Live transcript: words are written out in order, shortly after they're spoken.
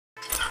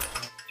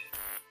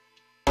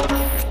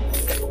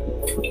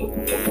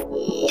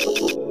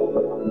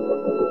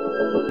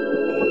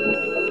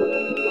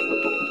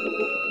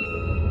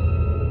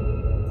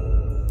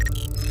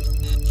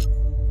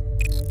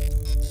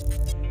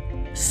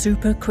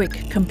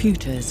Super-quick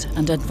computers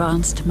and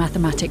advanced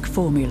mathematic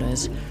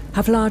formulas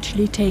have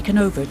largely taken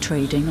over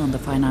trading on the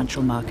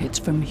financial markets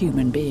from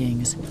human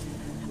beings.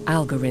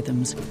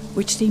 Algorithms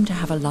which seem to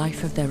have a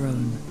life of their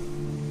own.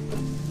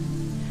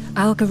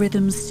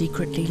 Algorithms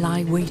secretly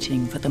lie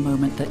waiting for the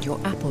moment that your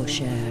Apple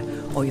share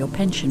or your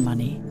pension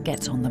money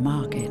gets on the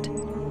market.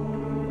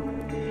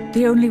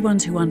 The only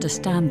ones who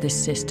understand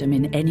this system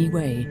in any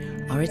way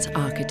are its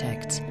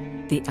architects,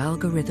 the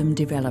algorithm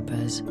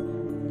developers.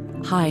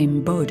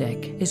 Chaim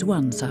Bodek is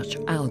one such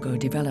algo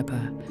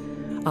developer.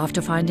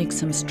 After finding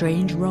some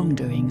strange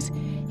wrongdoings,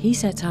 he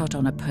sets out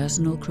on a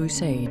personal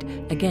crusade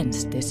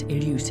against this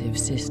elusive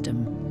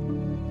system.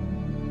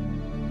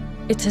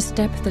 It's a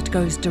step that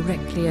goes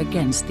directly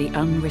against the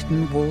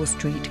unwritten Wall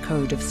Street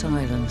code of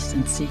silence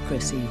and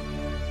secrecy.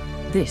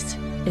 This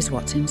is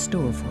what's in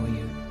store for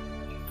you.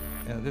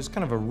 There's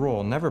kind of a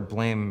rule: never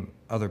blame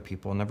other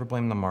people, never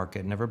blame the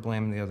market, never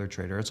blame the other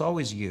trader. It's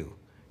always you.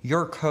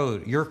 Your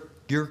code, your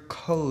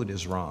code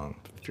is wrong.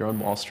 If you're on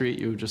Wall Street,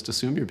 you just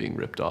assume you're being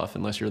ripped off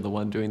unless you're the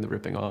one doing the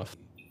ripping off.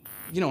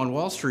 You know, on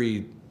Wall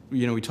Street,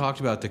 we talked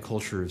about the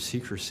culture of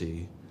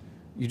secrecy.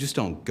 You just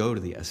don't go to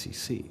the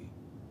SEC.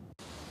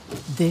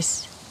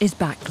 This is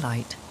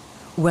Backlight.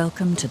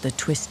 Welcome to the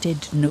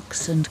twisted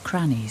nooks and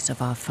crannies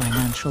of our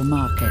financial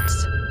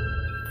markets.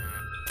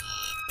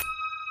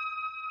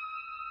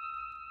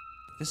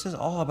 This is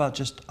all about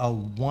just a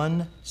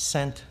 1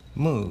 cent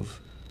move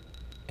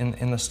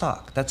in the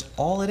stock. That's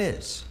all it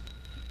is.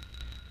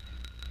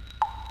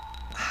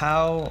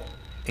 How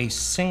a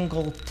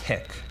single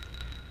tick,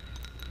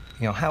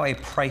 how a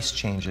price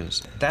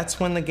changes,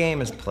 that's when the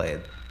game is played.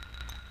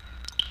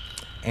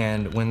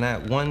 And when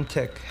that one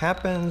tick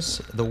happens,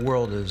 the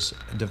world is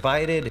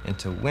divided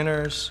into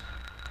winners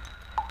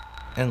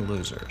and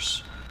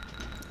losers.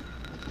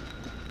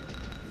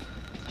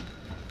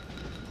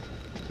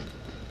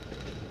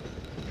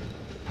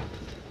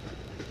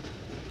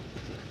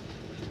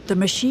 The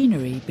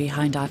machinery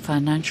behind our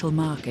financial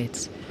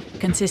markets,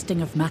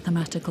 consisting of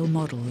mathematical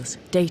models,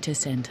 data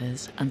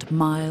centers, and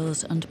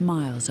miles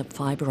of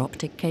fiber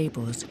optic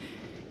cables,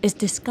 is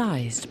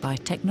disguised by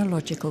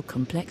technological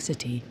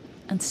complexity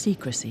and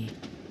secrecy.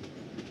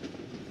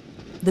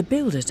 The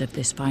builders of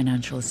this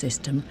financial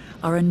system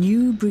are a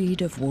new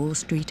breed of Wall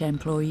Street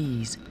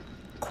employees,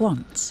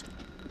 quants,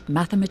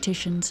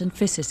 mathematicians and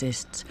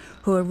physicists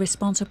who are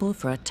responsible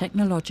for a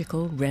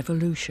technological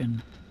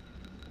revolution.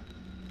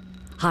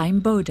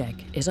 Chaim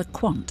Bodek is a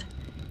quant.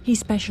 He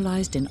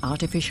specialized in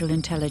artificial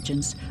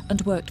intelligence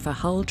and worked for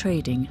Hull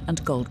Trading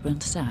and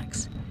Goldman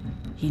Sachs.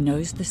 He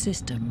knows the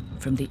system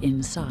from the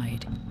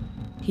inside.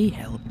 He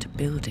helped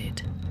build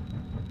it.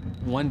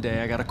 One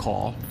day I got a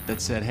call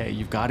that said, hey,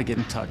 you've got to get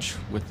in touch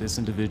with this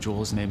individual.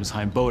 His name is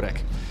Chaim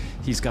Bodek.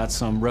 He's got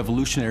some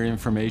revolutionary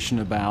information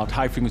about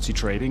high-frequency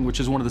trading,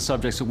 which is one of the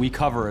subjects that we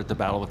cover at the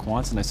Battle of the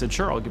Quants. And I said,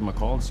 sure, I'll give him a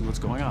call and see what's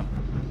going on.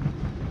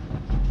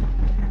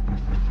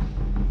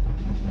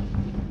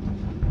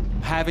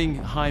 Having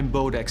Chaim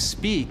Bodek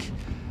speak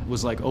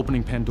was like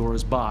opening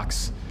Pandora's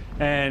box.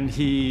 And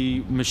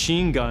he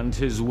machine-gunned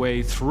his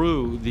way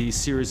through the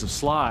series of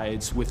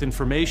slides with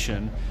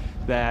information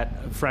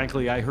that,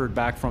 frankly, I heard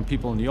back from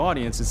people in the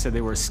audience that said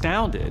they were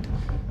astounded.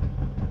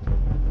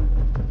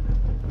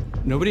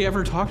 Nobody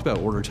ever talked about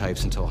order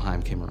types until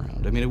Chaim came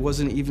around. I mean, it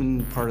wasn't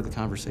even part of the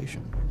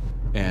conversation.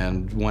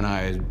 And when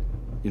I,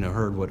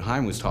 heard what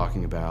Chaim was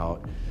talking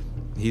about,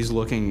 he's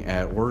looking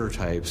at order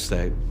types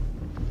that,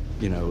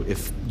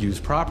 if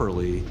used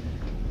properly,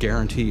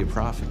 guarantee a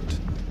profit.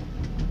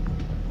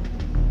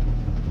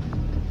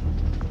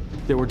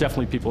 There were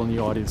definitely people in the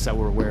audience that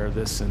were aware of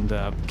this and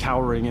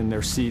cowering in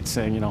their seats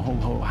saying,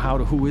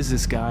 who is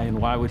this guy and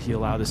why would he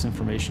allow this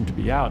information to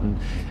be out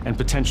and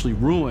potentially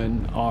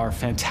ruin our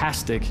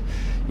fantastic,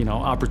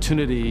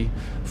 opportunity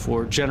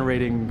for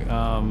generating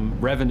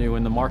revenue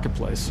in the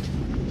marketplace.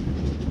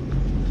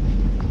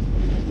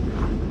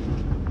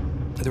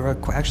 There were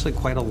actually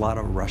quite a lot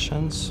of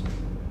Russians.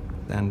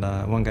 And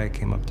one guy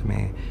came up to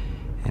me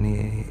and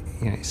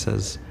he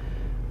says,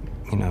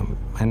 I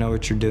know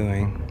what you're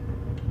doing.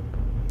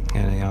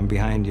 And I'm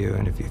behind you,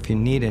 and if you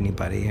need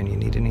anybody and you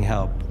need any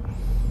help,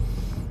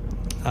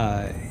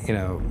 I've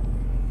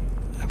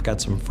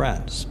got some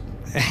friends.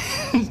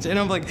 And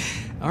I'm like,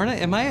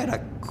 am I at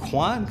a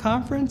quant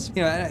conference?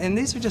 And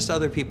these are just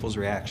other people's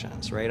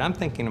reactions, right? I'm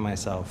thinking to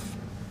myself,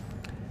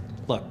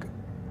 look,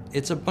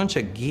 it's a bunch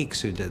of geeks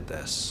who did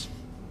this.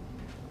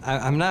 I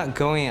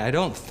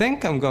don't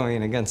think I'm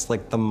going against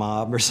like the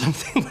mob or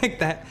something like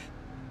that.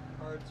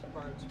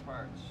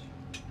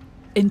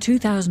 In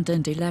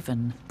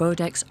 2011,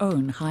 Bodek's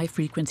own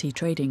high-frequency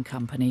trading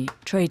company,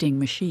 Trading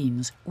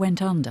Machines,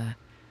 went under.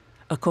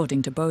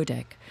 According to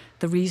Bodek,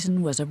 the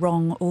reason was a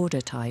wrong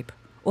order type,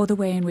 or the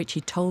way in which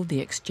he told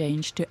the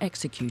exchange to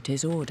execute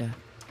his order.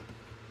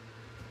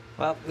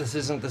 Well, this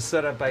isn't the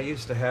setup I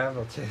used to have,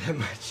 I'll tell you that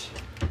much.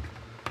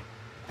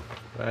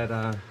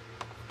 but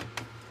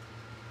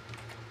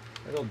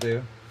it'll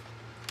do.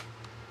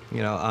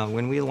 You know,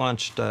 when we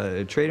launched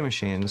trading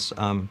machines,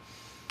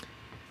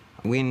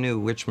 we knew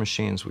which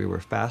machines we were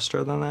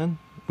faster than.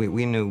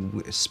 We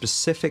knew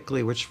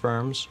specifically which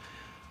firms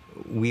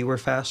we were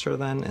faster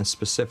than, and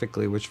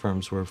specifically which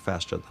firms were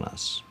faster than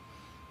us,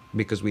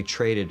 because we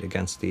traded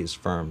against these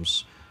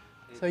firms.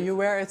 So you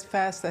were as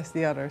fast as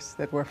the others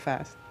that were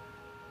fast?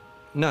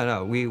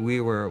 No, we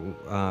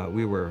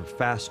were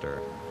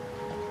faster.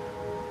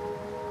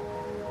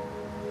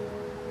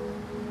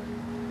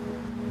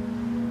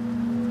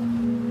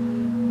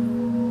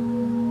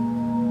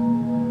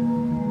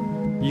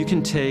 You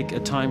can take a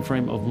time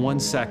frame of 1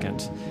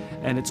 second,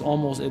 and it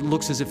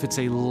looks as if it's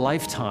a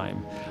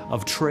lifetime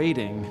of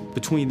trading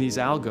between these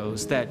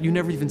algos that you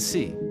never even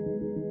see.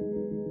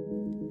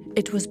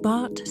 It was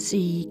Bart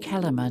C.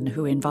 Kellerman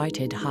who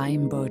invited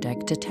Chaim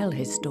Bodek to tell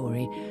his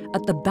story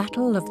at the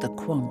Battle of the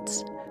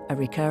Quants, a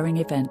recurring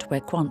event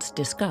where quants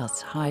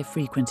discuss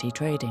high-frequency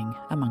trading,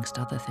 amongst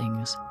other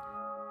things.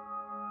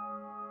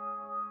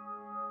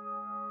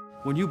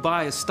 When you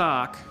buy a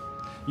stock,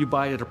 you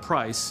buy it at a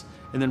price,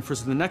 and then for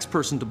the next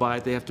person to buy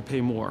it, they have to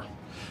pay more.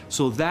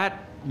 So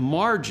that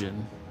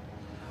margin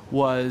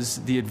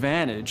was the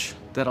advantage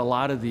that a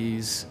lot of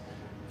these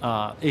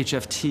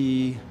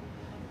HFT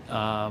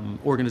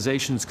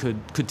organizations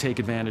could take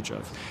advantage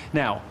of.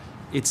 Now,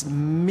 it's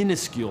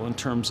minuscule in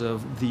terms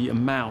of the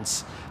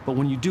amounts, but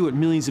when you do it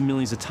millions and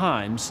millions of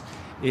times,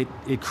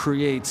 it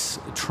creates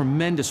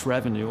tremendous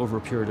revenue over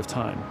a period of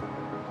time.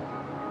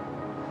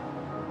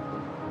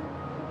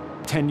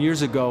 10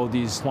 years ago,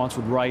 these quants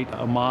would write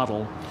a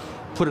model,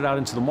 put it out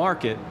into the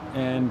market,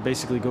 and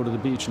basically go to the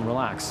beach and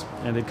relax.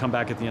 And they'd come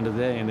back at the end of the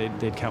day and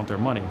they'd count their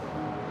money.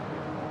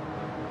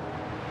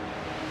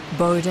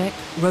 Bodek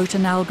wrote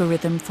an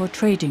algorithm for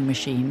trading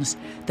machines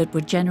that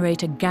would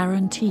generate a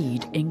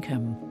guaranteed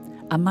income,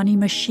 a money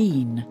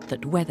machine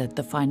that weathered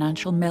the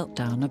financial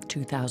meltdown of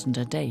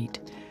 2008.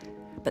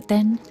 But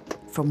then,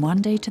 from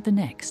one day to the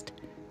next,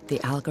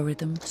 the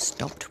algorithm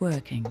stopped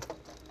working.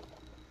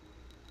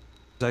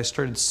 I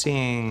started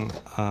seeing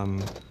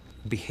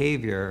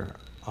behavior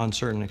on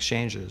certain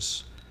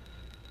exchanges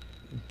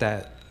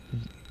that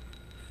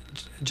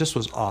just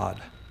was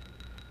odd.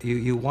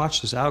 You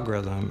watch this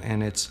algorithm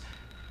and it's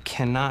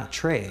cannot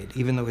trade,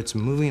 even though it's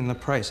moving the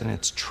price and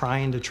it's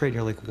trying to trade.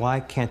 You're like,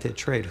 why can't it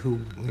trade?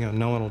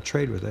 No one will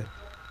trade with it.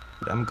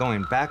 I'm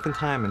going back in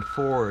time and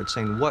forward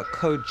saying, what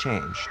code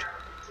changed?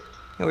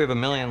 We have 1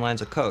 million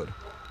lines of code.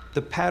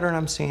 The pattern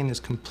I'm seeing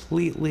is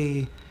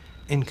completely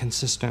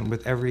inconsistent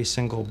with every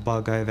single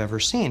bug I've ever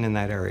seen in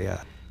that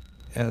area.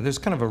 There's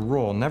kind of a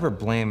rule, never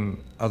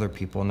blame other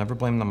people, never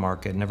blame the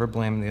market, never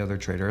blame the other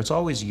trader. It's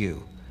always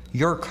you.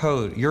 Your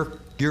code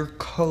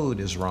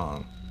is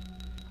wrong.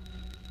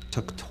 It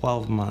took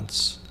 12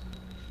 months.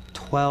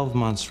 12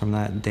 months from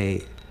that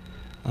date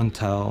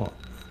until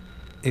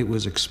it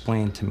was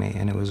explained to me,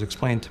 and it was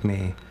explained to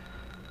me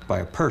by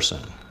a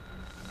person.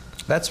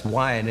 That's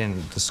why I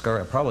didn't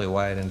discover, probably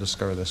why I didn't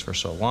discover this for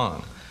so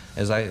long,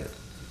 as I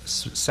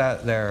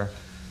sat there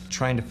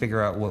trying to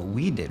figure out what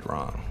we did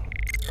wrong.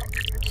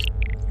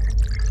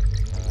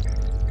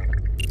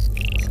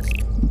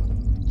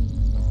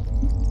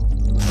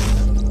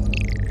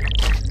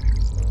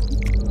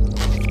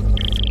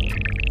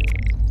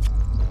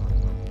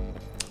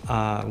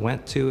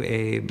 Went to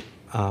a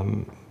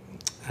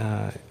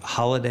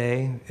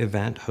holiday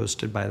event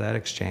hosted by that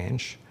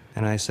exchange,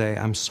 and I say,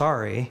 I'm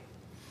sorry,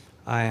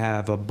 I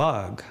have a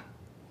bug.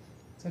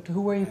 So to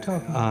who were you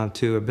talking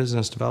to a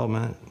business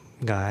development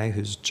guy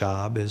whose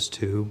job is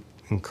to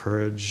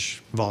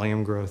encourage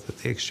volume growth at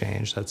the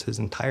exchange. That's his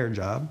entire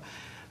job.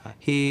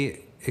 He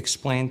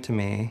explained to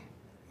me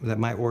that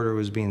my order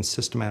was being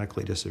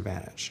systematically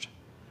disadvantaged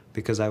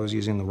because I was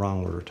using the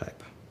wrong order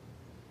type.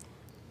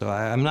 So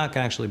I'm not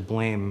going to actually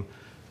blame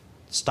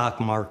stock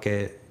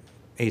market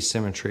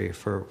asymmetry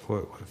for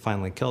what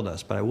finally killed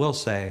us, but I will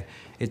say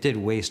it did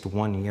waste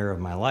 1 year of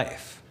my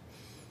life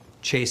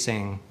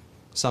chasing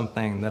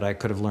something that I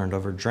could have learned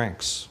over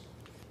drinks.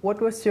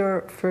 What was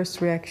your first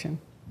reaction?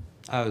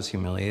 I was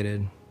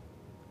humiliated.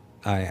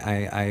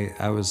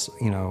 I was,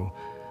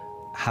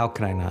 how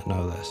could I not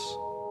know this?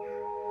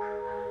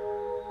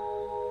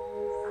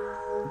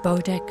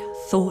 Bodek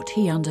thought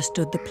he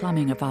understood the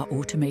plumbing of our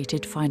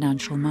automated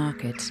financial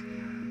markets,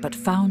 but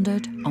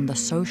foundered on the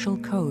social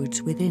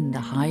codes within the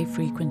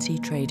high-frequency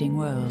trading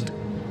world.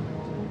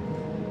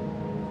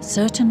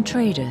 Certain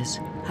traders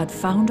had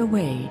found a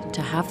way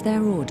to have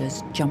their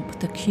orders jump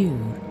the queue.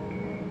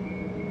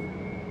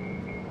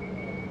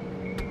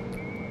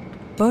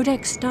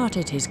 Bodek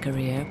started his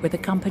career with a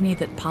company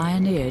that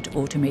pioneered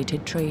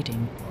automated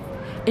trading.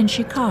 In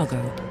Chicago,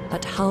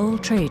 at Hull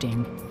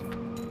Trading.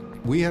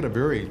 We had a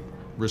very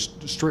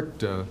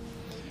strict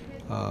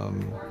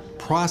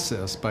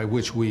process by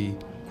which we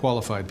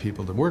qualified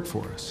people to work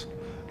for us.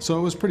 So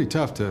it was pretty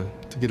tough to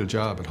get a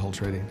job at Hull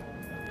Trading.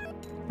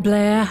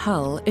 Blair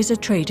Hull is a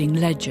trading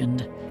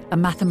legend. A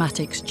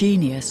mathematics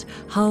genius,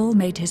 Hull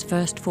made his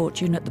first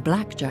fortune at the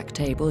blackjack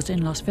tables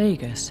in Las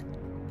Vegas.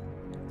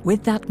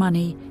 With that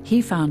money,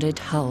 he founded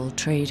Hull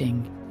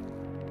Trading.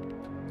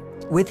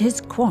 With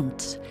his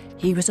quants,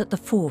 he was at the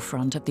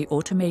forefront of the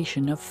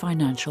automation of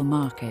financial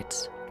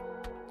markets.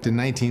 In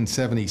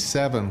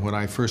 1977, when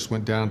I first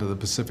went down to the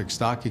Pacific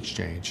Stock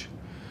Exchange,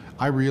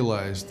 I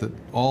realized that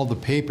all the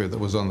paper that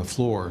was on the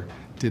floor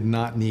did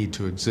not need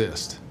to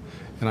exist.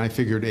 And I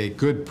figured a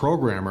good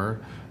programmer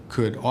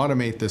could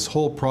automate this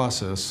whole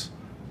process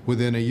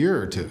within a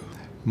year or two.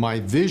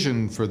 My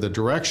vision for the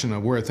direction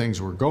of where things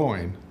were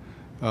going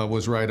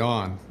was right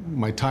on.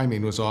 My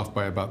timing was off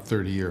by about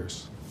 30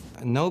 years.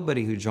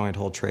 Nobody who joined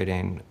Hull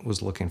Trading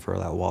was looking for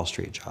that Wall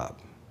Street job.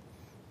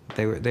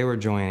 They were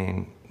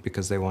joining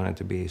because they wanted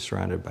to be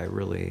surrounded by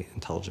really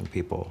intelligent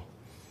people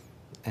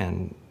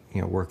and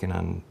working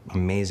on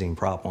amazing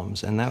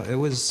problems. And that it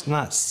was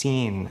not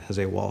seen as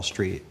a Wall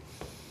Street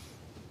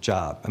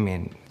job. I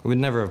mean, we'd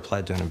never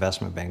applied to an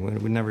investment bank.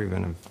 We'd never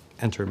even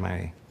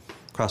have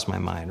crossed my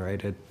mind,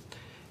 right?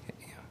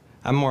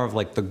 I'm more of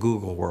like the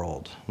Google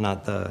world,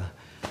 not the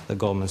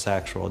Goldman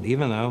Sachs world,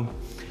 even though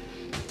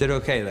did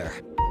okay there.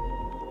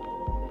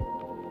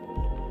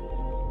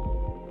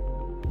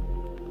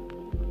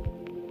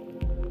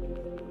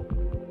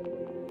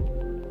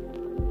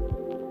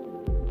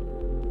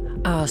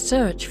 Our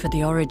search for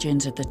the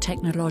origins of the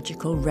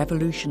technological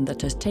revolution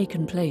that has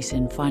taken place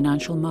in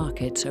financial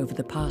markets over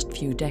the past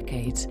few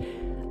decades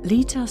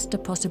leads us to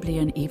possibly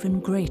an even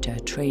greater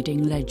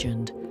trading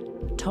legend,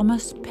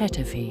 Thomas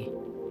Peterffy.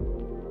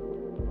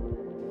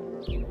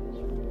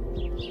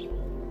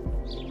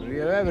 We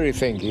have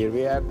everything here.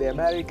 We have the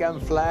American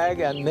flag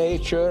and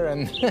nature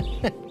and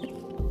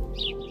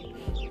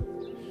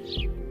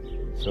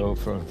so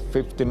from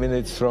 50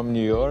 minutes from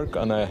New York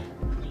on a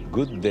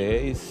good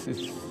day,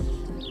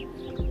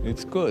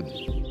 it's good.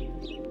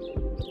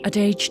 At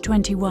age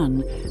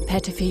 21,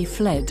 Peterffy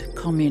fled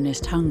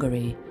communist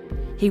Hungary.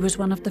 He was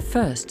one of the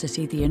first to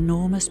see the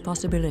enormous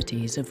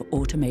possibilities of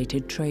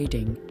automated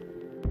trading.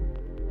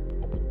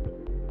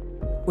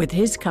 With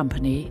his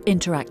company,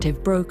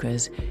 Interactive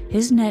Brokers,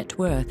 his net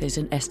worth is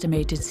an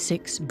estimated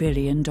 $6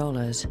 billion.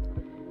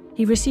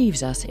 He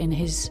receives us in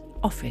his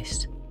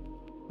office.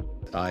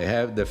 I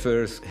have the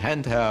first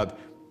handheld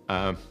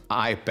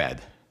iPad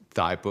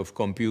type of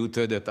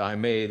computer that I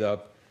made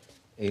up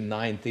in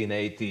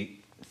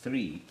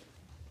 1983.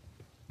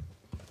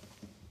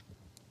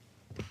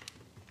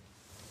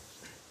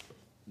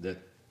 That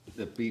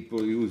the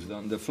people used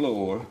on the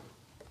floor.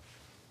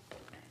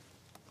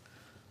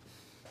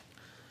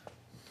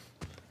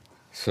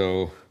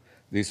 So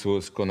this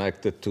was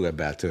connected to a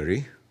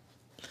battery.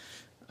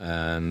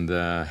 And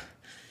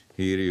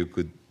here you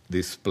could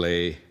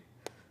display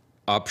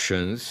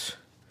options,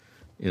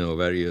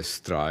 various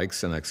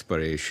strikes and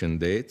expiration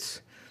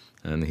dates.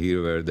 And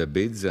here were the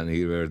bids and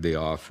here were the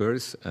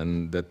offers.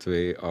 And that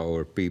way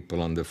our people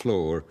on the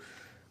floor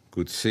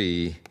could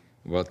see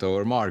what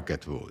our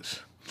market was.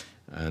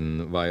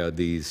 And via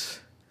these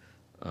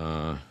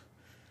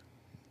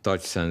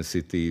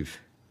touch-sensitive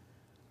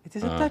It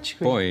is a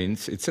touchscreen.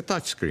 points, it's a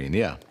touchscreen,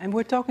 yeah. And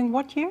we're talking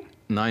what year?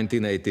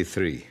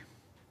 1983.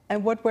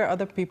 And what were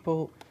other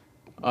people?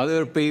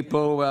 Other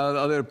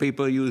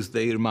people used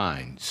their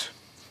minds.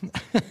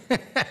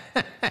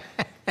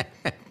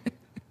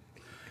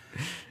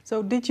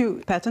 So did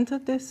you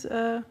patented this?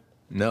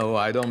 No,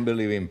 I don't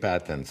believe in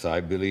patents. I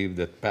believe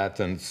that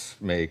patents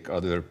make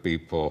other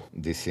people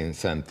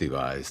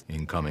disincentivized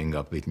in coming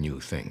up with new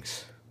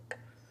things.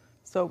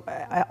 So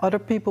other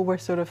people were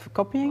sort of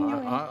copying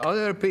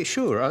you?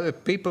 Sure, other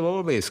people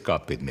always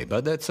copied me,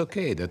 but that's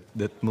okay.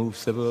 That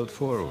moves the world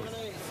forward.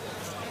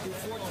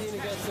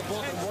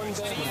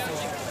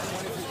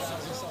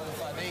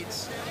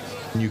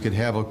 You could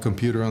have a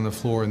computer on the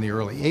floor in the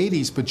early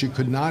 80s, but you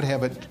could not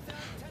have it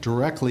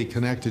directly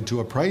connected to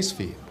a price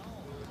feed.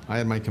 I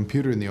had my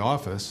computer in the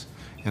office,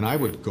 and I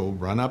would go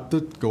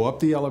up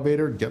the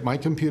elevator, get my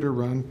computer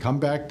run, come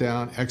back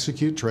down,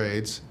 execute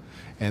trades,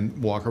 and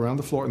walk around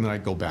the floor, and then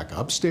I'd go back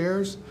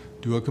upstairs,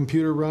 do a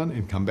computer run,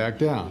 and come back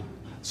down.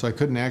 So I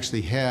couldn't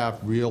actually have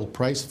real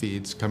price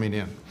feeds coming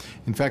in.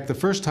 In fact, the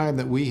first time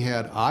that we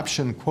had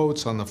option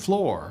quotes on the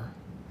floor,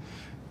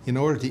 in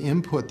order to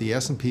input the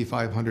S&P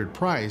 500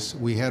 price,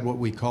 we had what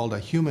we called a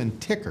human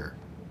ticker.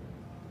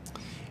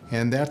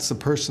 And that's the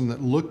person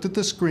that looked at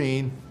the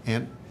screen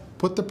and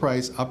put the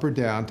price up or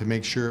down to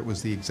make sure it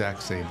was the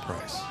exact same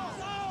price.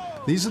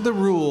 These are the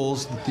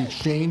rules that the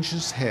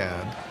exchanges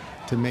had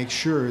to make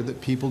sure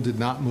that people did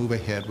not move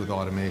ahead with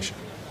automation.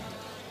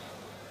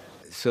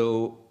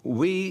 So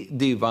we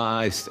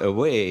devised a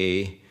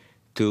way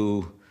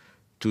to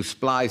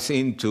splice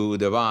into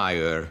the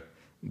wire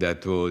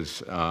that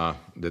was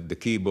that the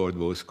keyboard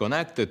was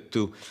connected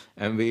to,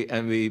 and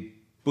we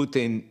put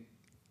in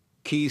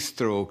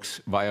keystrokes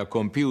via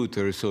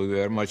computer, so we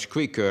were much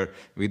quicker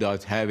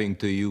without having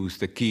to use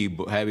the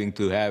keyboard, having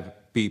to have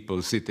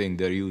people sitting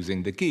there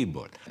using the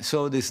keyboard.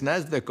 So this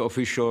NASDAQ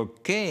official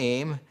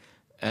came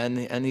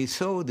and he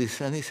saw this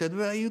and he said,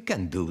 well, you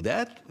can do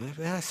that.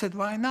 I said,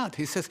 why not?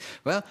 He says,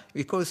 well,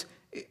 because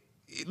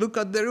look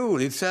at the rule.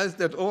 It says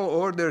that all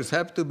orders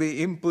have to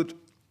be input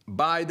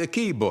by the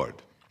keyboard.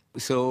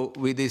 So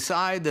we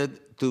decided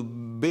to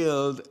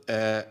build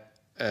a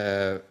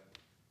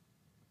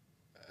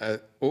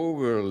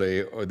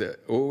overlay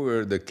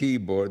over the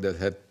keyboard that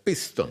had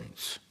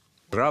pistons,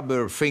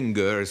 rubber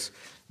fingers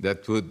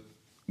that would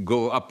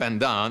go up and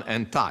down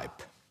and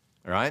type,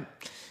 right?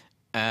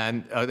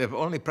 And the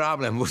only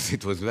problem was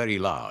it was very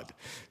loud.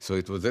 So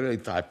it was really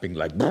typing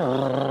like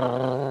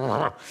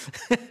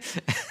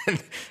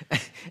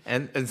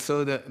and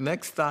so the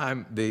next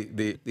time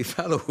the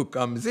fellow who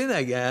comes in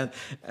again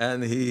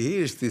and he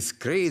hears this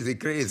crazy,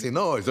 crazy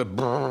noise, and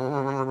the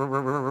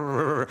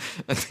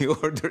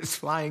orders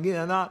flying in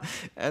and out,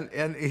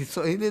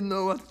 so he didn't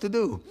know what to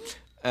do.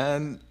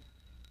 And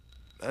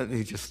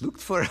he just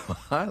looked for a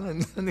while,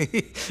 and then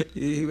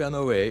he went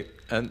away.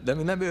 And then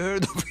we never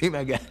heard of him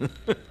again.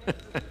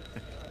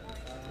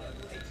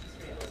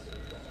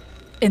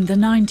 In the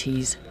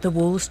 90s, the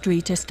Wall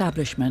Street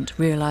establishment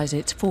realised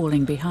it's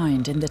falling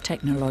behind in the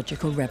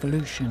technological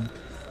revolution.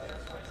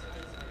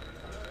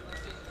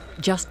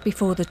 Just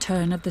before the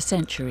turn of the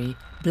century,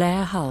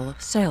 Blair Hull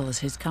sells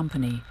his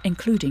company,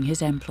 including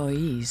his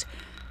employees,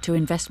 to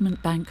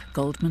investment bank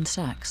Goldman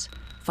Sachs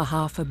for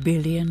 $500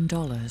 million.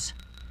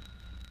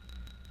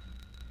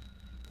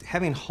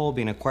 Having Hull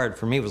being acquired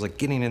for me was like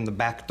getting in the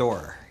back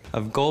door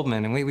of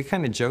Goldman, and we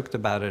kind of joked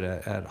about it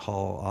at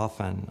Hull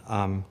often.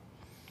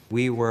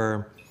 We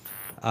were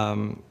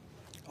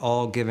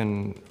all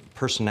given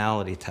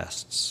personality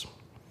tests,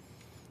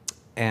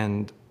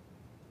 and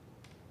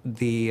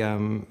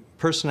the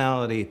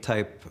personality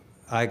type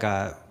I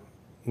got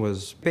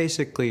was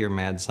basically your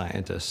mad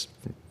scientist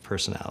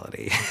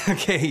personality.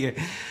 Okay.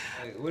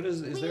 What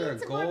is there a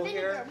goal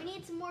here? We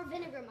need some more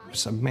vinegar, Mom.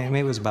 So maybe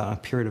it was about a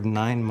period of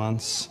 9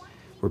 months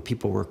where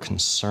people were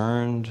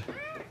concerned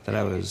that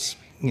I was,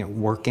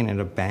 working at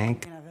a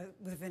bank.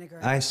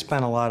 I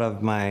spent a lot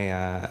of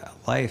my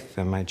life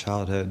and my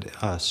childhood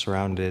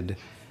surrounded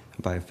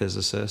by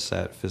physicists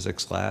at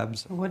physics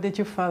labs. What did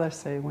your father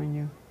say when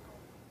you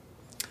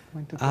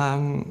went to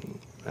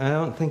I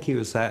don't think he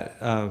was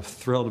that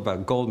thrilled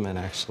about Goldman,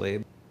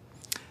 actually.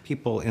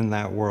 People in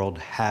that world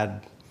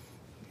had,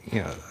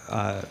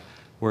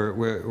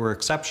 were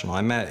exceptional.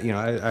 I met,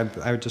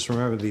 I just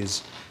remember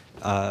these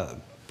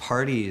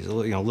parties,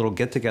 little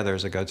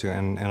get-togethers I go to,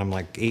 and I'm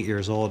like 8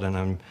 years old,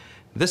 and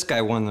this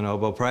guy won the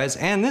Nobel Prize,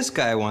 and this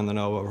guy won the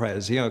Nobel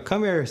Prize.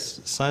 Come here,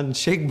 son,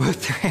 shake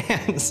both their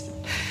hands.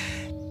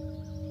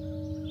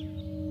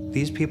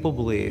 These people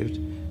believed,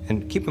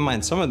 and keep in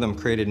mind, some of them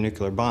created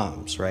nuclear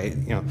bombs, right?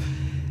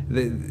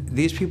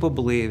 These people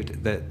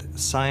believed that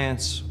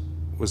science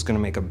was going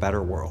to make a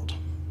better world,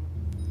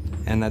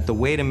 and that the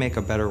way to make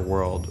a better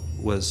world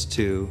was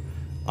to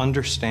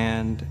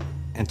understand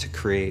and to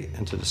create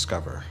and to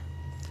discover.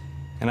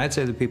 And I'd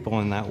say the people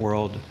in that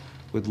world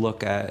would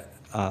look at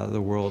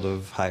the world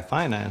of high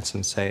finance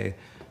and say,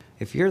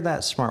 if you're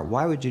that smart,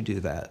 why would you do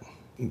that?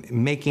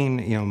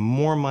 Making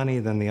more money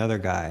than the other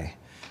guy,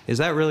 is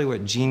that really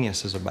what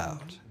genius is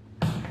about?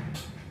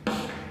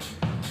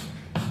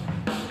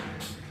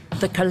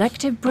 The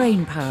collective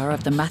brain power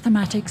of the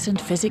mathematics and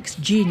physics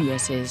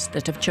geniuses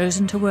that have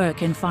chosen to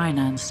work in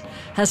finance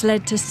has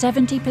led to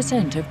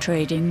 70% of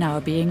trading now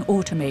being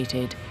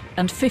automated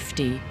and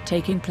 50%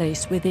 taking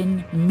place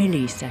within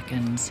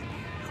milliseconds.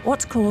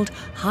 What's called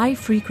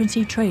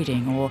high-frequency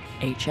trading, or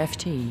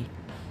HFT.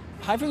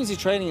 High-frequency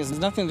trading has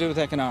nothing to do with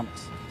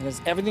economics. It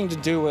has everything to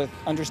do with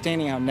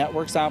understanding how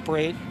networks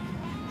operate,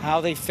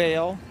 how they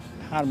fail,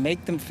 how to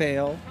make them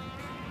fail,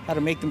 how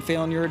to make them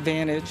fail in your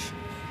advantage,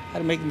 how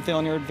to make them fail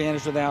in your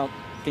advantage without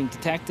being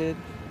detected.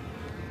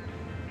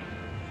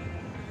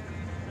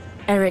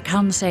 Eric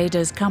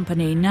Hunsader's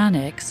company,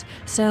 Nanex,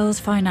 sells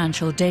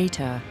financial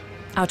data.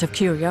 Out of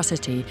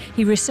curiosity,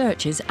 he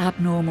researches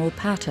abnormal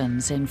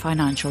patterns in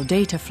financial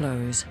data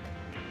flows.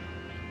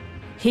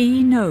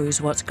 He knows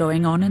what's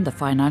going on in the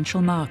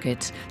financial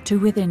markets to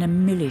within a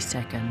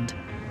millisecond.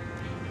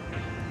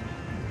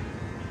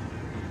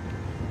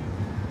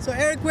 So,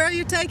 Eric, where are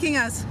you taking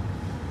us?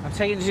 I'm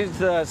taking you to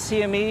the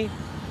CME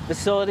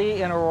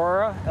facility in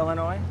Aurora,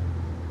 Illinois.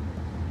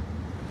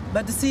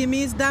 But the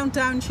CME is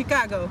downtown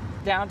Chicago.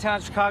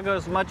 Downtown Chicago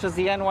as much as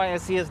the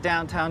NYSE is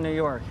downtown New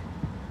York.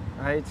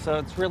 Right? So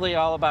it's really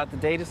all about the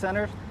data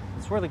centers.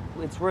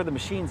 It's where the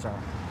machines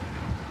are.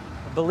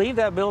 I believe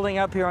that building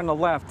up here on the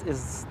left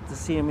is the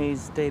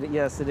CME's data.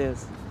 Yes, it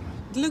is.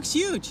 It looks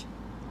huge.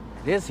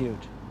 It is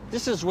huge.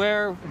 This is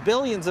where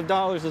billions of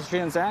dollars is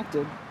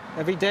transacted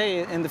every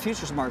day in the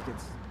futures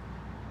markets.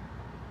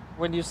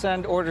 When you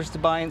send orders to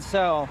buy and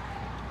sell,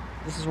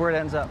 this is where it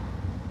ends up.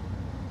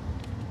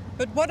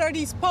 But what are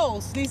these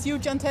poles, these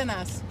huge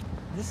antennas?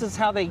 This is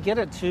how they get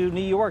it to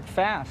New York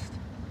fast.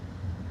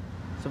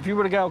 So if you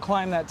were to go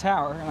climb that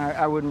tower, and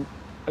I wouldn't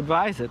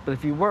advise it, but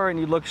if you were and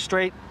you looked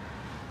straight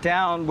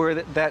down where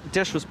that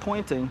dish was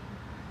pointing,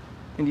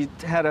 and you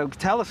had a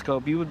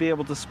telescope, you would be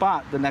able to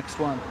spot the next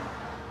one.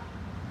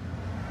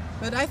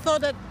 But I thought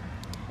that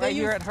they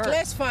here used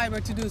glass fiber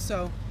to do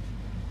so.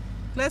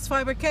 Glass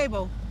fiber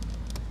cable.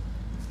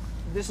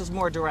 This is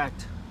more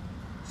direct.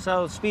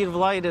 So speed of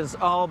light is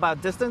all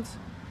about distance,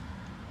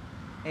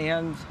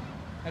 and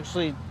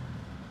Actually,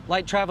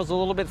 light travels a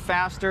little bit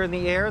faster in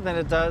the air than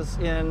it does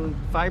in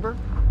fiber.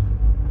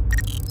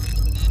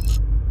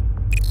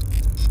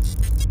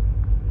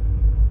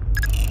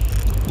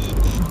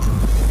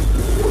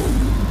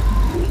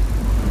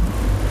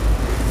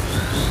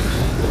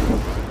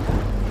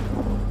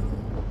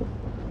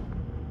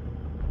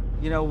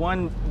 You know,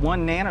 one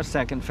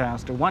nanosecond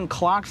faster, one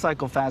clock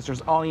cycle faster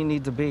is all you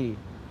need to be.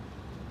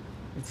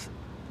 You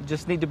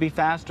just need to be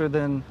faster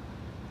than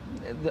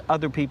the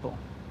other people.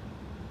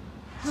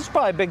 This is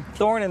probably a big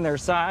thorn in their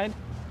side,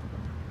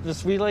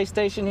 this relay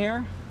station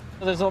here.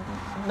 There's a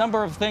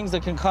number of things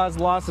that can cause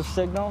loss of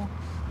signal,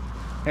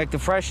 like the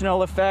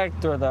Fresnel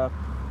effect, or the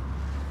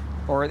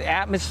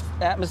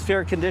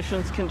atmospheric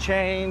conditions can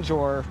change,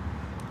 or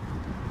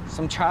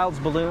some child's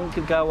balloon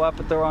could go up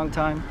at the wrong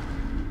time.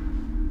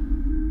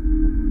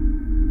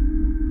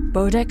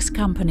 Bodek's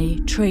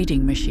company,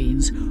 Trading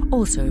Machines,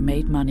 also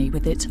made money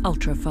with its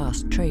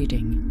ultra-fast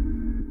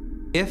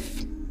trading.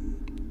 If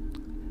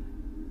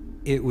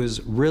it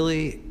was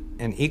really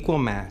an equal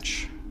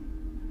match,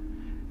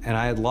 and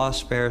I had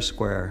lost fair and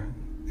square,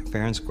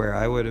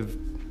 I would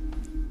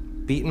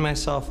have beaten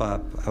myself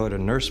up, I would have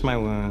nursed my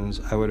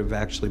wounds, I would have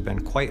actually been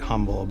quite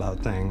humble about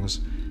things.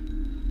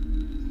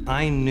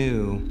 I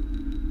knew,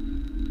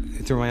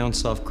 through my own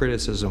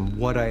self-criticism,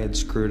 what I had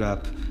screwed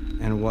up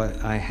and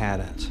what I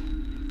hadn't.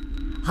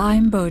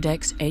 Chaim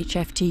Bodek's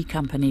HFT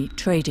company,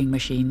 Trading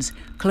Machines,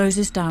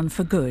 closes down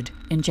for good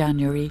in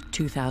January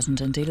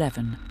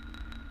 2011.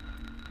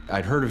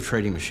 I'd heard of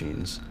Trading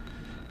Machines,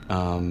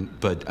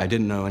 but I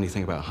didn't know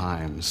anything about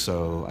Chaim,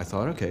 so I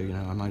thought, okay, you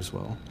know, I might as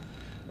well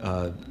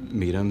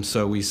meet him.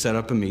 So we set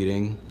up a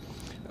meeting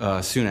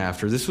soon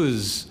after. This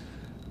was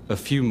a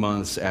few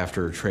months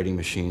after Trading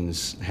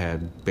Machines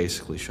had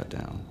basically shut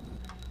down.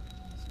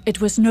 It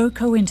was no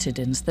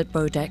coincidence that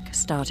Bodek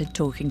started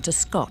talking to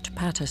Scott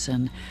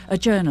Patterson, a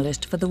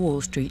journalist for the Wall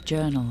Street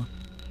Journal.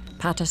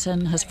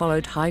 Patterson has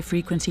followed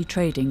high-frequency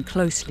trading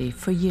closely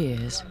for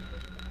years.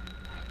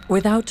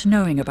 Without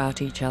knowing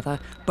about each other,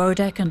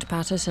 Bodek and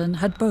Patterson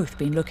had both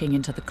been looking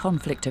into the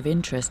conflict of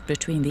interest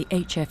between the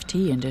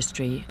HFT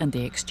industry and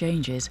the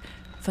exchanges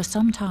for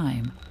some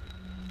time.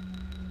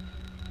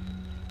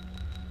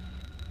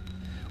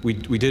 We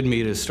did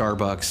meet at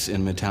Starbucks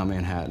in Midtown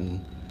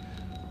Manhattan,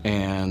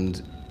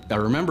 and I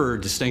remember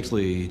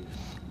distinctly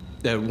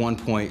at one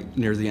point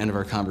near the end of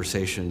our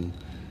conversation,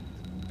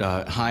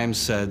 Chaim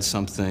said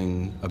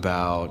something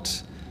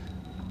about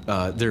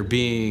there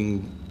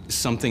being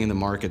something in the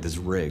market that's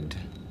rigged,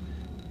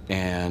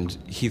 and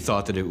he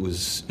thought that it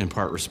was in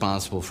part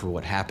responsible for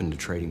what happened to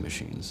Trading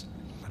Machines.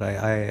 But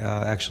I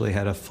actually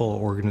had a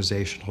full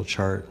organizational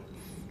chart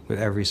with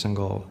every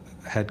single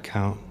head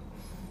count,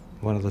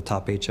 one of the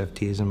top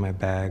HFTs in my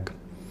bag,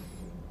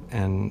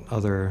 and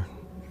other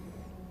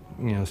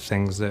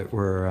things that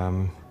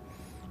were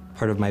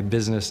part of my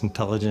business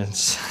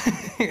intelligence.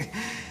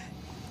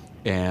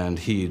 And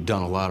he had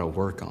done a lot of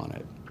work on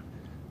it,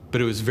 but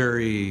it was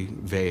very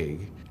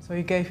vague. So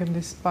you gave him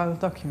this pile of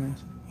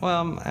documents?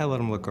 Well, I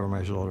let him look over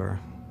my shoulder.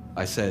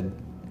 I said,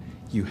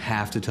 you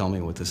have to tell me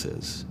what this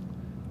is.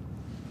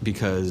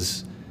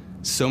 Because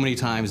so many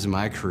times in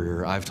my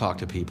career, I've talked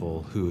to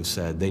people who have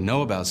said they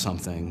know about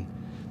something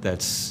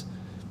that's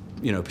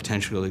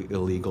potentially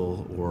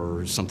illegal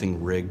or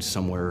something rigged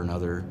somewhere or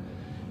another,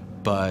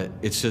 but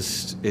it's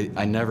just,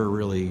 I never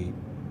really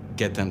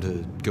get them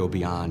to go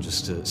beyond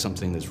just to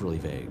something that's really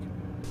vague.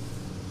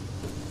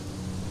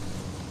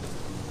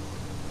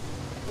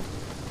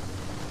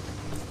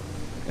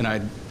 And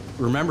I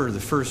remember the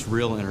first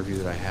real interview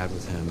that I had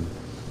with him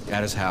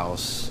at his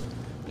house,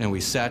 and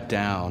we sat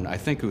down, I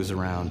think it was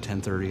around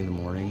 10:30 in the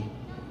morning,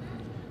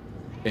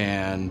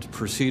 and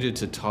proceeded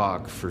to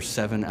talk for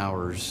 7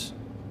 hours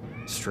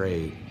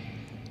straight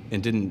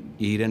and didn't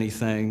eat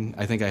anything.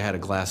 I think I had a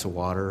glass of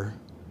water.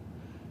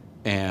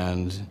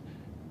 And,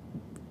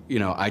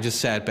 I just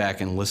sat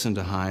back and listened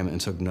to Chaim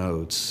and took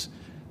notes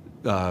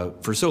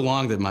for so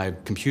long that my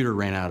computer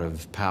ran out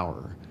of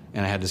power,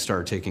 and I had to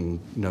start taking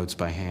notes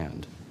by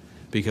hand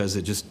because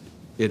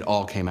it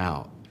all came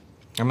out.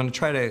 I'm going to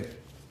try to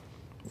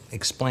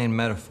explain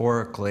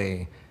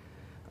metaphorically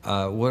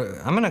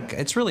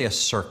it's really a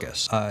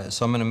circus.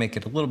 So I'm going to make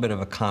it a little bit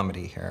of a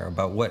comedy here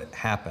about what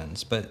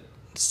happens. But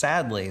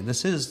sadly,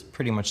 this is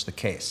pretty much the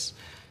case.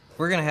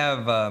 We're going to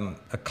have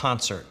a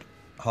concert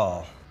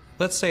hall.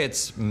 Let's say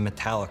it's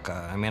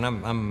Metallica. I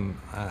mean,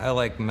 I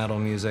like metal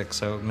music,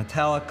 so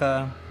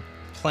Metallica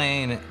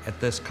playing at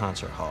this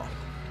concert hall.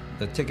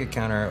 The ticket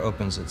counter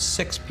opens at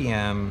 6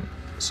 p.m.,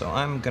 so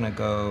I'm gonna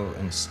go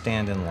and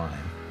stand in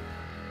line.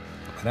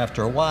 But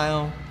after a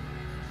while,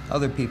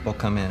 other people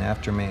come in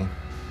after me,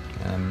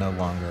 and I'm no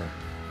longer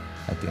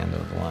at the end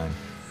of the line.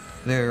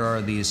 There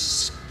are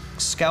these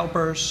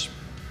scalpers.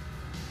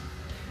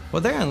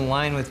 Well, they're in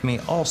line with me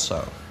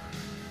also,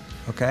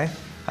 okay?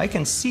 I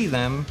can see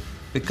them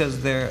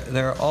because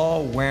they're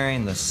all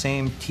wearing the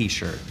same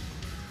t-shirt.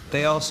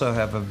 They also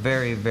have a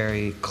very,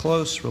 very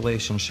close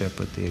relationship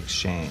with the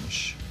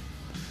exchange,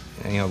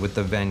 with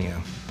the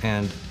venue.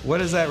 And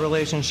what is that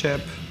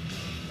relationship?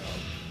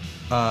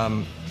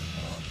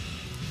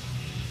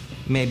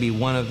 Maybe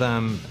one of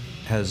them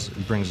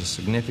brings a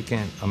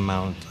significant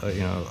amount,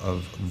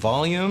 of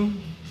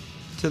volume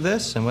to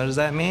this, and what does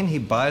that mean? He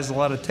buys a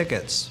lot of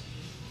tickets.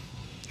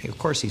 Of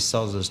course, he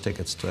sells those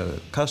tickets to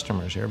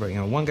customers here, but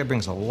one guy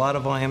brings a lot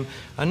of volume.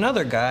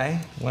 Another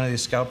guy, one of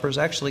these scalpers,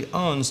 actually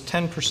owns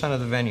 10% of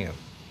the venue.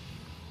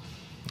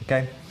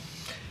 Okay.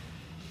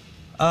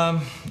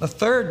 The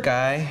third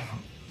guy,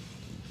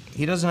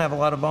 he doesn't have a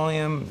lot of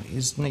volume.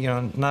 He's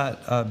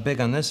not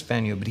big on this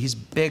venue, but he's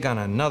big on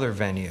another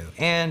venue,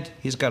 and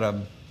he's got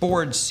a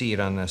board seat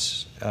on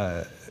this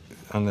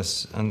in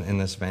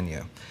this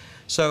venue.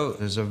 So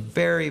there's a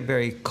very,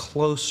 very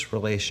close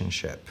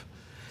relationship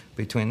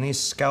between these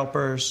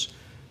scalpers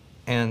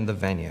and the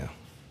venue.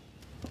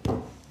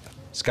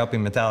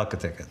 Scalping Metallica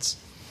tickets.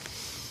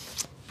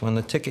 When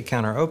the ticket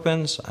counter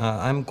opens,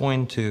 I'm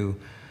going to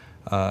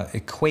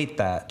equate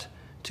that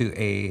to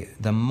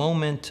the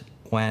moment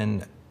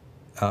when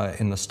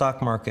in the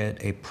stock market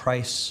a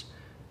price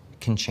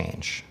can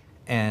change.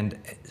 And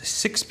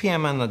 6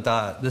 p.m. on the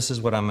dot, this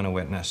is what I'm going to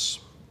witness.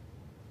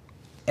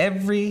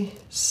 Every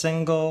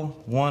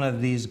single one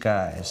of these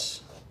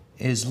guys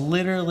is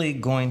literally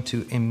going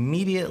to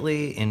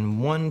immediately, in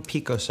 1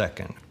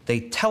 picosecond, they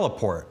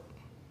teleport,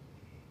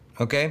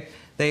 okay?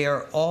 They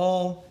are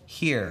all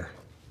here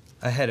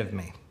ahead of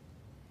me.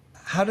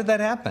 How did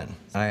that happen?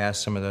 I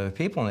asked some of the other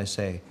people, and they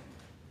say,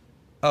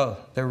 oh,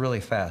 they're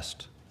really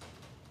fast.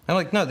 I'm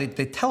like, no, they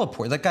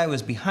teleport. That guy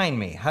was behind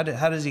me. How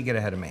does he get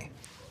ahead of me?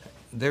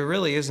 There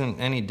really isn't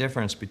any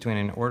difference between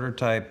an order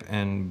type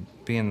and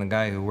being the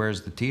guy who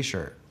wears the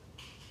t-shirt.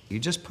 You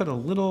just put a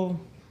little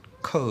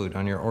code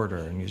on your order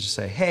and you just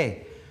say,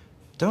 hey,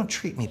 don't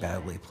treat me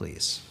badly,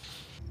 please.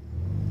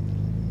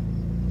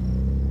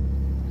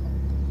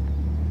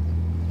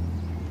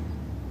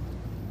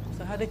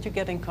 So how did you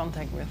get in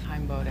contact with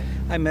Hein Bodek?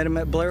 I met him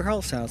at Blair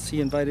Hall's house.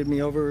 He invited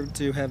me over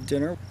to have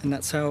dinner, and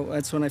that's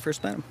when I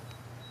first met him.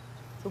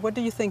 So what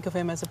do you think of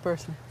him as a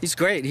person? He's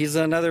great. He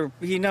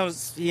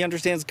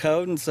understands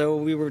code, and so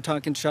we were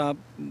talking shop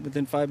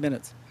within 5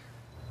 minutes.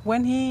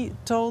 When he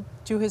told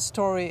you his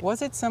story,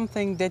 was it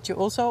something that you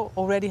also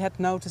already had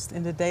noticed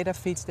in the data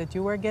feeds that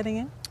you were getting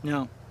in?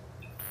 No.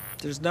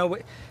 There's no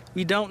way.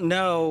 We don't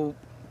know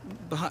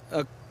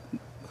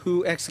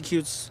who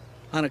executes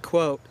on a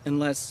quote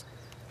unless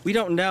we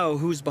don't know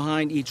who's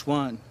behind each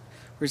one,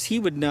 whereas he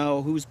would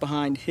know who's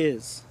behind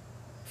his,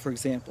 for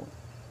example.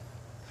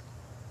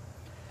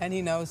 And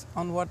he knows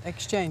on what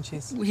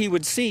exchanges. He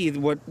would see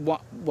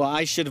well,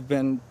 I should have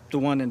been the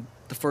one in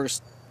the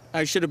first.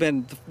 I should have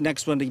been the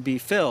next one to be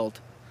filled,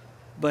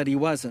 but he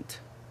wasn't.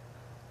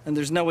 And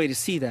there's no way to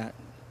see that.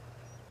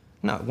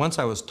 No, once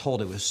I was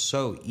told, it was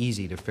so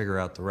easy to figure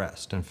out the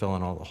rest and fill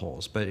in all the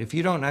holes. But if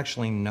you don't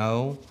actually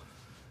know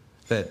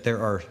that there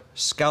are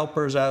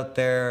scalpers out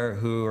there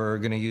who are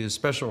going to use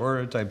special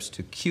order types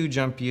to queue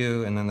jump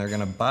you, and then they're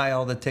going to buy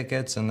all the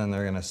tickets, and then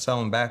they're going to sell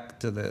them back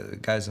to the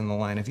guys in the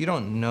line. If you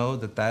don't know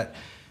that that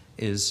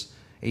is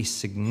a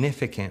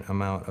significant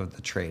amount of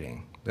the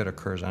trading that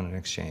occurs on an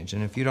exchange,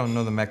 and if you don't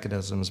know the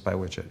mechanisms by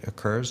which it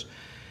occurs,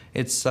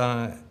 it's,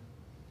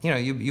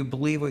 you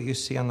believe what you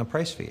see on the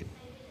price feed.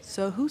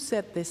 So who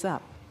set this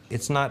up?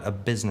 It's not a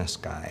business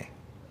guy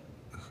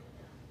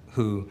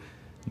who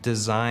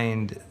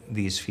designed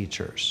these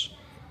features.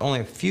 Only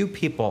a few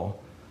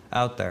people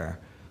out there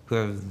who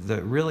have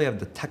really have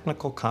the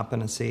technical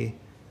competency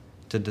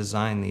to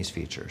design these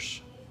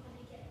features.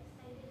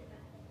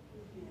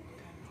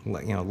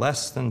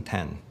 Less than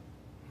 10.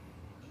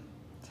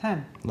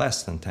 10?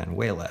 Less than 10,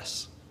 way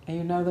less. And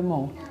you know them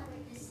all?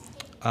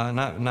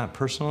 Not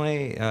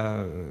personally.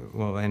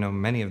 Well, I know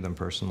many of them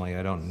personally.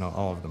 I don't know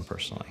all of them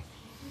personally.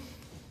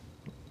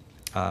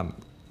 I'm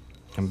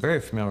very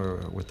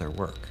familiar with their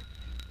work.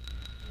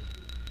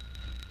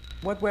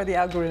 What were the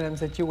algorithms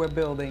that you were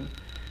building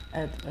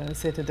at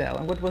Citadel,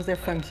 and what was their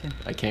function?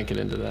 I can't get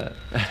into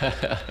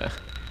that.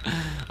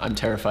 I'm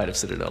terrified of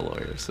Citadel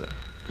lawyers, so.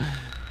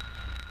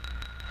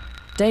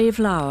 Dave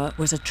Lauer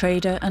was a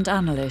trader and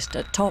analyst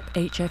at top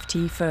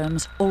HFT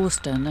firms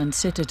Alston and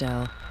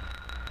Citadel.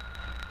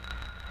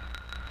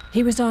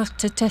 He was asked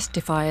to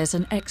testify as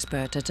an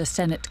expert at a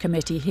Senate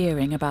committee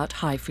hearing about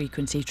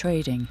high-frequency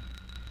trading.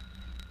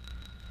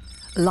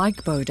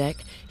 Like Bodek,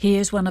 he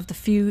is one of the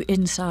few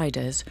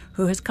insiders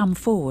who has come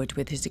forward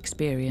with his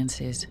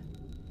experiences.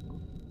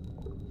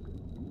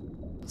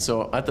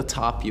 So at the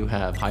top you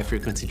have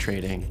high-frequency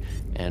trading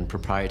and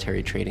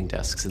proprietary trading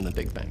desks in the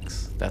big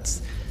banks.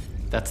 That's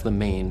the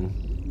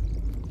main.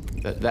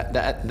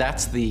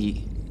 That's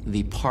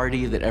the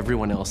party that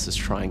everyone else is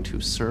trying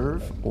to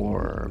serve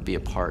or be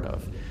a part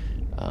of.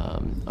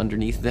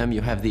 Underneath them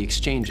you have the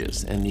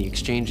exchanges, and the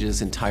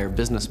exchange's entire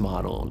business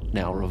model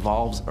now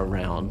revolves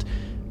around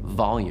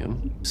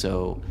volume.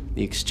 So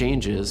the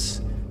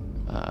exchanges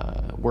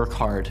work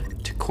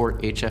hard to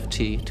court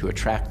HFT, to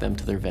attract them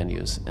to their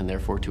venues, and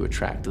therefore to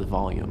attract the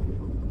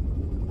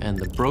volume. And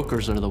the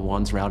brokers are the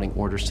ones routing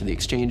orders to the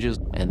exchanges,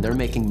 and they're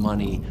making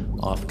money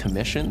off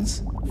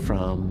commissions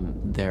from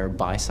their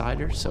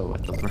buy-siders. So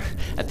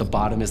at the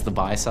bottom is the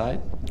buy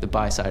side. The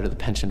buy side are the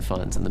pension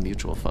funds and the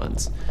mutual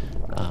funds.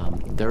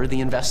 They're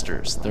the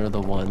investors. They're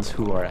the ones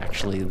who are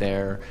actually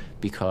there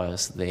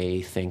because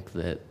they think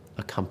that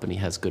a company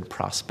has good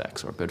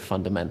prospects or good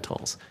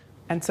fundamentals.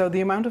 And so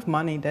the amount of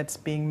money that's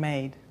being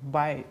made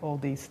by all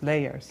these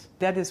layers,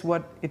 that is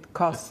what it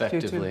costs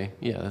Effectively,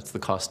 yeah, that's the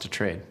cost to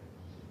trade.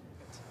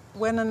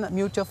 When a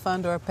mutual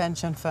fund or a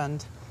pension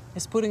fund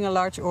is putting a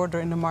large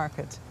order in the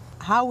market,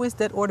 how is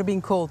that order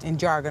being called in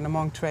jargon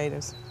among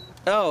traders?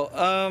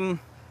 Oh,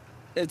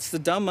 it's the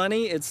dumb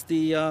money. It's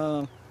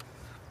the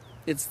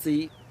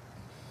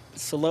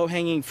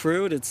low-hanging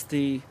fruit. It's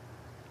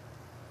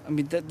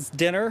that's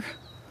dinner.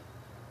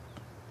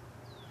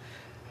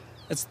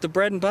 It's the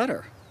bread and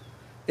butter.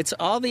 It's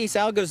all these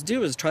algos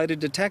do is try to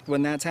detect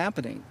when that's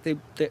happening.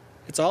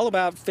 It's all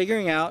about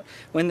figuring out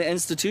when the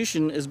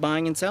institution is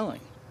buying and selling.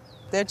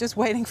 They're just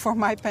waiting for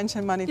my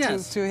pension money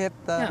to hit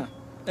the... Yeah,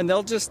 and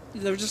they're just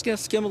gonna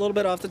skim a little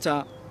bit off the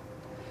top.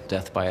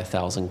 Death by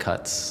 1,000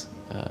 cuts.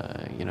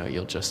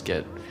 You'll just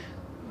get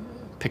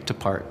picked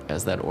apart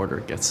as that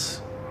order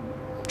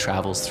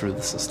travels through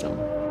the system.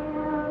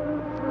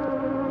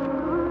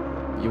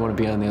 You want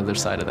to be on the other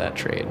side of that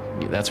trade.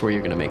 That's where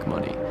you're going to make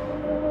money.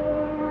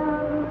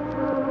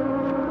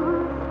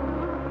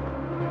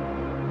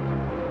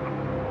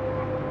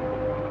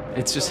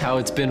 It's just how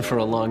it's been for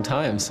a long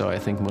time, so I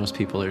think most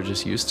people are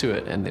just used to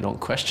it and they don't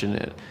question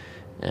it.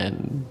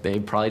 And they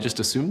probably just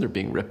assume they're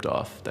being ripped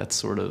off. That's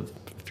sort of,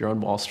 if you're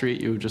on Wall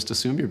Street, you just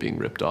assume you're being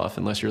ripped off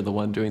unless you're the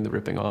one doing the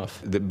ripping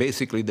off.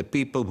 Basically, the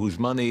people whose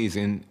money is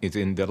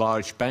in the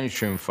large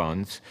pension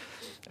funds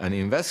and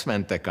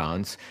investment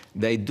accounts,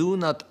 they do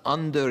not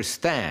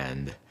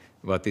understand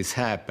what is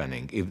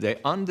happening. If they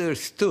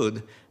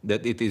understood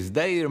that it is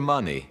their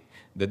money,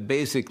 that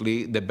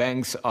basically the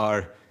banks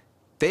are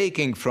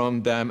taking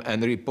from them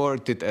and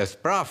report it as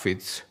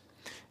profits,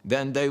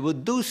 then they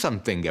would do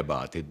something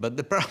about it. But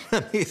the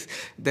problem is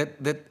that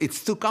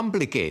it's too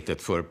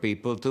complicated for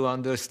people to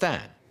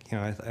understand.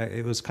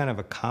 It was kind of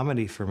a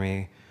comedy for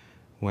me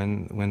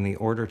when the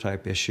order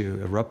type issue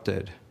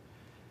erupted,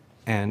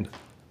 and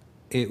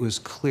it was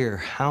clear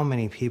how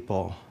many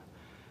people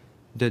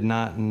did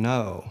not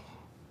know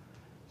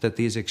that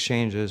these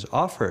exchanges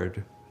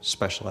offered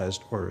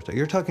specialized order type.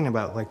 You're talking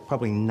about like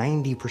probably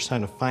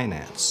 90% of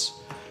finance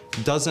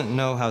doesn't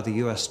know how the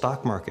US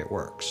stock market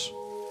works.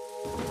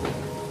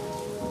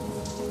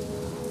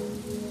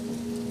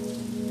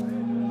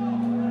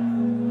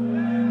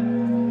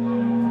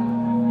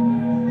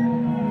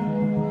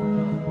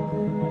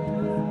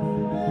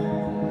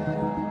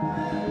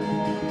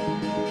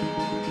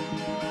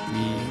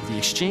 The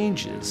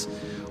exchanges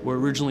were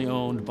originally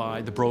owned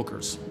by the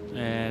brokers,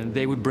 and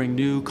they would bring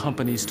new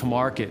companies to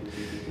market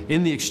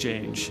in the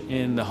exchange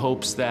in the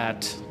hopes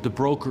that the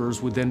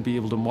brokers would then be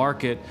able to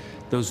market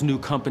those new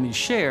company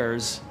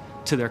shares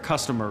to their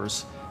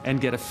customers and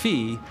get a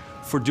fee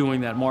for doing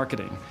that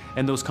marketing.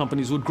 And those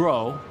companies would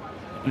grow,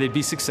 and they'd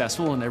be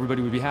successful, and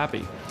everybody would be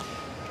happy.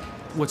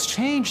 What's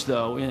changed,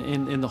 though,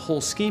 in the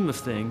whole scheme of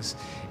things,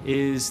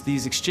 is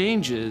these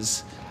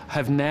exchanges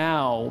have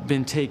now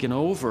been taken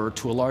over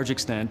to a large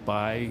extent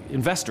by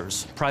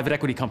investors, private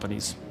equity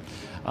companies,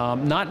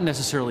 not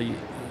necessarily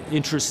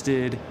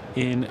interested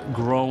in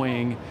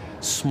growing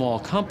small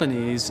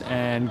companies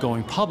and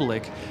going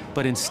public,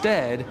 but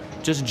instead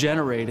just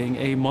generating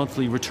a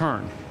monthly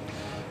return.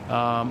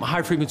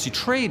 High-frequency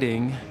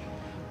trading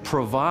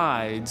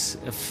provides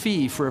a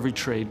fee for every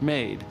trade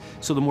made.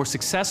 So the more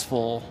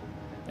successful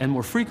and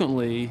more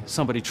frequently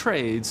somebody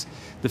trades,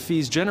 the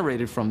fees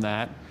generated from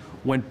that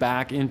went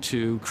back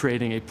into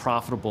creating a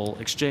profitable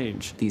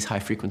exchange. These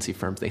high-frequency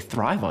firms, they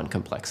thrive on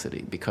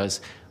complexity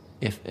because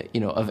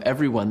of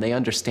everyone, they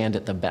understand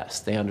it the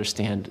best. They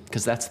understand,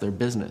 because that's their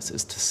business,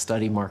 is to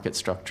study market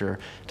structure,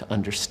 to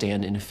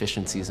understand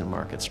inefficiencies in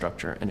market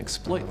structure and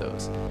exploit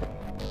those.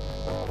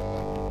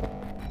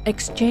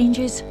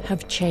 Exchanges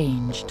have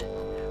changed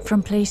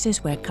from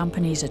places where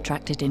companies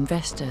attracted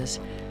investors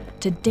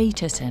to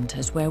data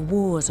centers where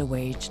wars are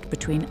waged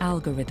between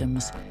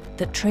algorithms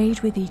that trade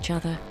with each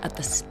other at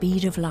the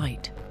speed of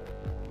light.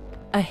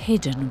 A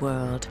hidden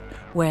world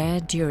where,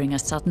 during a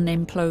sudden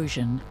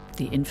implosion,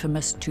 the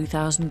infamous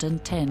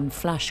 2010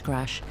 flash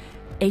crash,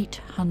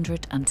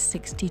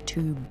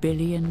 $862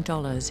 billion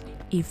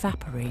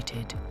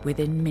evaporated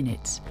within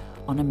minutes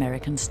on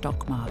American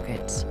stock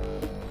markets.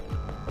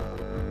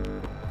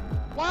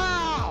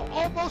 Wow!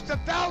 Almost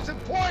 1,000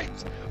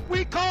 points!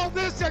 We call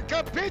this a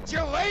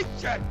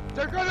capitulation!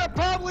 They're gonna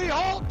probably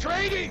halt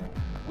trading!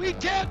 We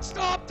can't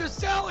stop the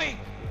selling!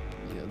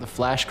 The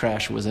flash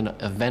crash was an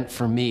event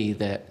for me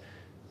that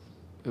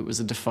it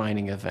was a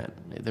defining event.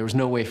 There was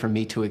no way for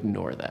me to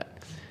ignore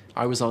that.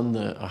 I was on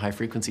the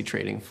high-frequency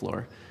trading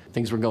floor.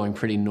 Things were going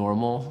pretty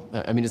normal.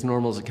 I mean, as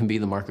normal as it can be,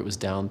 the market was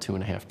down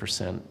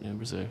 2.5%. There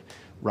was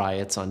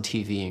riots on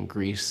TV in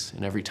Greece,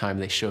 and every time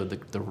they showed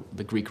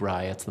the Greek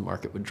riots, the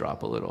market would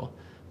drop a little.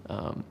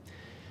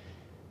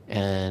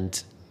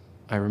 And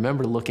I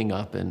remember looking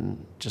up,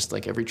 and just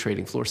like every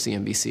trading floor,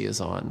 CNBC is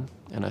on,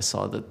 and I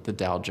saw that the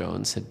Dow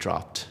Jones had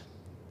dropped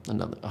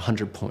another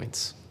 100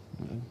 points.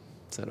 I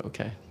said,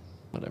 okay,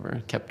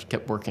 whatever,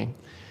 kept working.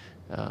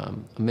 A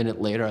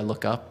minute later, I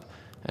look up,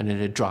 and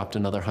it had dropped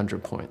another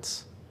 100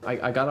 points.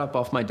 I got up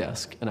off my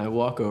desk, and I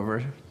walk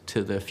over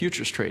to the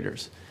futures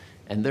traders,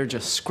 and they're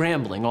just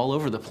scrambling all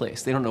over the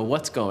place. They don't know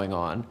what's going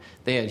on.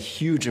 They had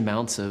huge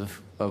amounts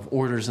of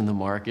orders in the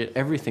market.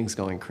 Everything's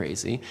going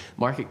crazy.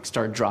 Market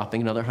started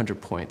dropping another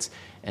 100 points,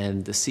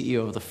 and the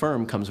CEO of the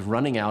firm comes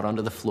running out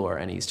onto the floor,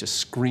 and he's just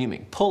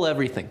screaming, pull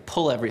everything,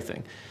 pull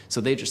everything.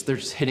 So they're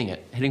just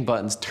hitting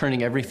buttons,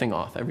 turning everything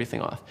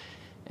off.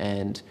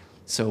 And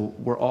so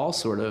we're all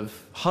sort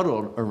of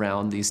huddled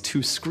around these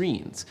two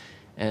screens.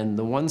 And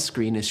the one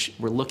screen is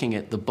we're looking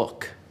at the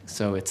book.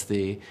 So it's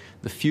the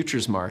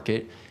futures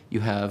market. You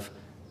have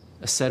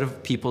a set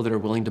of people that are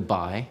willing to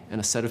buy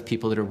and a set of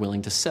people that are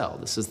willing to sell.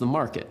 This is the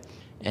market.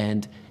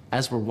 And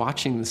as we're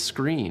watching the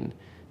screen,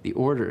 the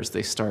orders,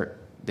 they start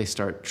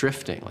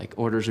drifting, like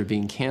orders are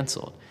being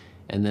canceled.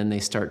 And then they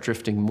start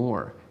drifting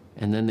more.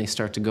 And then they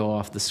start to go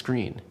off the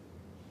screen.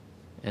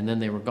 And then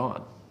they were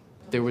gone.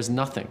 There was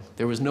nothing.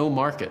 There was no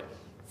market.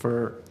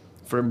 For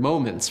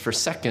moments, for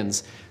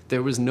seconds,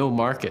 there was no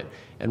market.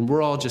 And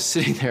we're all just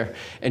sitting there,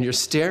 and you're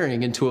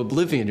staring into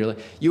oblivion. You're like,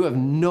 you have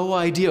no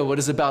idea what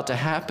is about to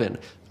happen.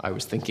 I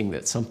was thinking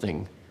that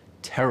something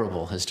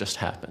terrible has just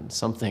happened.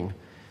 Something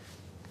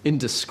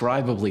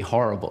indescribably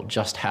horrible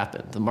just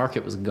happened. The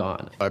market was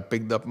gone. I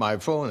picked up my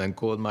phone and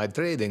called my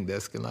trading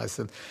desk, and I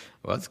said,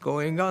 what's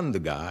going on, the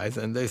guys?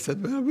 And they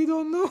said, well, we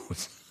don't know.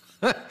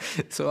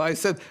 So I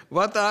said,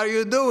 what are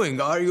you doing?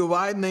 Are you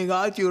widening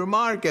out your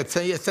markets?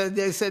 And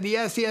they said,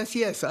 yes, yes,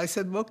 yes. I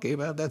said, okay,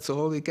 well, that's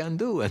all we can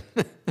do. And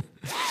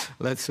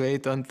let's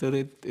wait until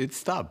it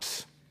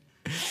stops.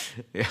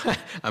 Yeah.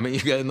 I mean,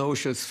 you get a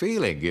nauseous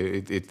feeling.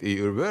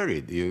 You're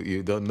worried.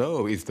 You don't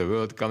know, is the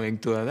world coming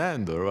to an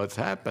end or what's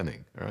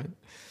happening, right?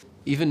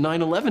 Even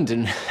 9/11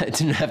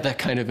 didn't have that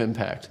kind of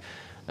impact.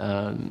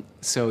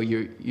 So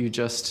you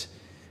just...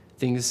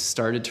 Things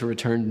started to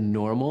return to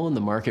normal, and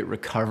the market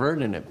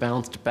recovered, and it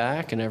bounced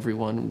back, and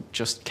everyone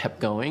just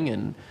kept going.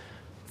 And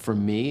for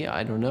me,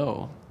 I don't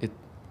know,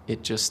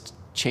 it just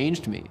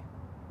changed me.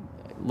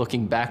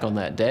 Looking back on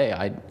that day,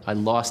 I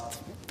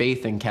lost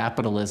faith in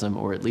capitalism,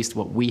 or at least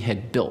what we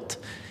had built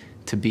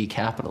to be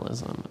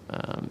capitalism,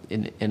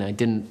 and I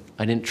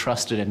didn't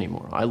trust it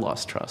anymore. I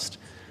lost trust.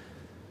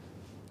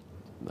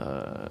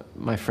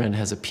 My friend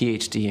has a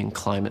PhD in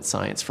climate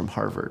science from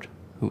Harvard,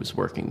 who was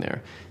working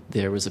there.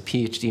 There was a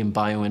PhD in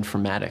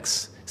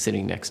bioinformatics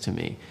sitting next to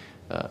me,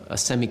 a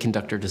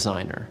semiconductor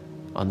designer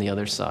on the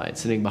other side.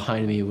 Sitting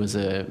behind me was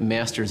a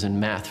master's in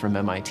math from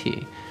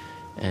MIT.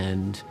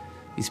 And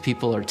these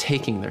people are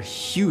taking their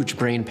huge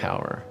brain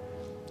power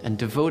and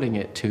devoting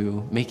it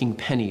to making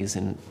pennies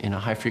in a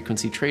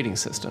high-frequency trading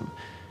system.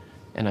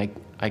 And I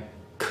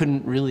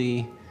couldn't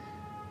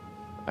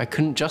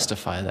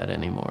justify that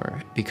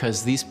anymore,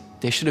 because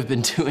they should have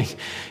been doing,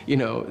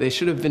 they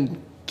should have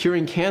been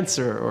curing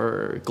cancer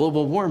or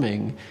global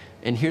warming,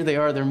 and here they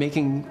are, they're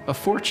making a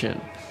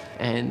fortune.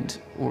 And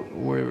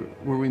were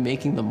we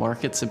making the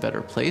markets a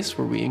better place?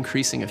 Were we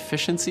increasing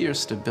efficiency or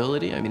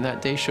stability? I mean,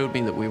 that day showed me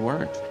that we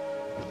weren't.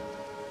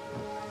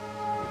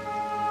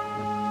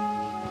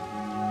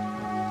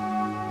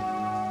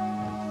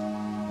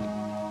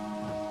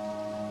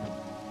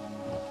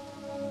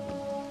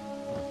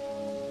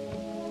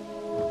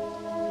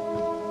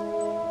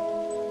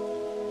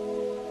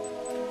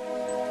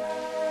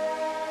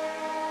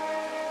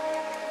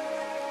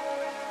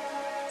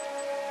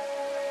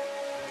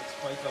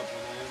 Spike up on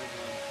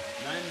Amazon.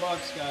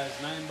 $9, guys,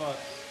 $9.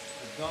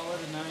 $1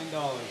 to $9.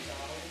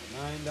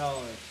 $9.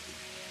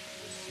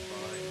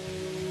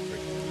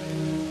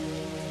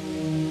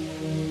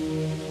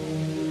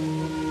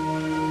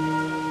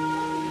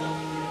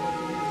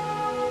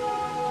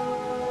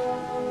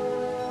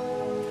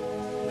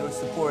 There was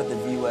support of the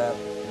VWAP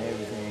and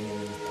everything,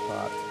 and it just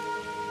popped.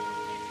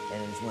 And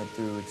it just went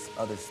through its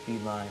other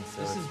speed lines.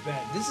 So this is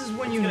bad. This is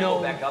when you know.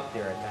 Go back up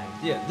there, I think.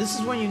 Yeah, this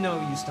is when you know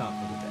you stop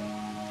for the day.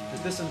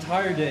 This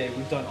entire day,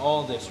 we've done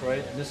all this,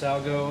 right? And this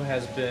algo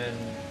has been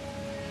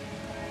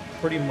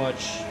pretty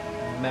much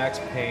max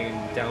pain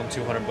down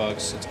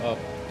 $200. It's up,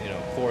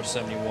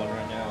 $471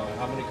 right now.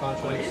 How many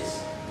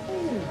contracts?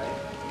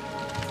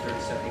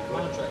 37.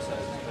 Contract size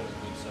is kind of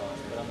good size,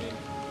 but I mean,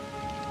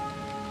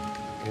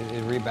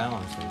 It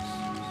rebalances.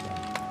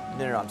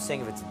 No, I'm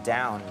saying if it's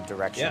down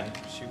direction.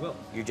 yeah, she will.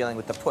 You're dealing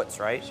with the puts,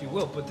 right? She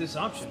will, but this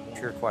option won't.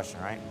 Pure question,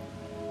 right?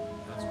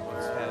 That's where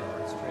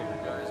it's traded.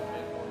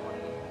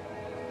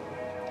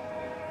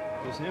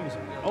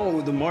 Oh,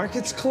 the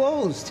market's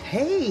closed.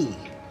 Hey!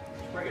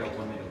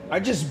 I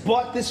just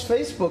bought this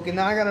Facebook and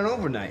now I got an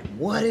overnight.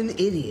 What an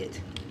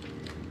idiot.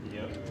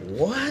 Yep.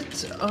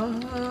 What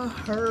a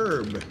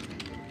herb.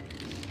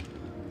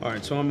 All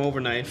right, so I'm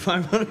overnight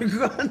 500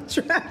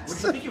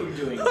 contracts. What do you think you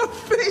were doing? On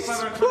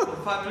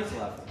Facebook. 5 minutes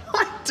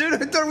left. Dude, I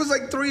thought it was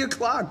like 3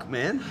 o'clock,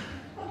 man.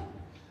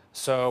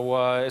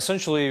 So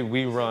essentially,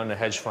 we run a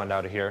hedge fund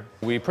out of here.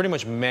 We pretty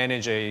much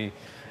manage a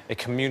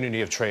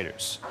community of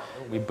traders.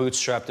 We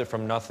bootstrapped it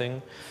from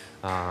nothing.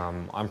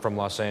 I'm from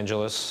Los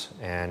Angeles,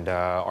 and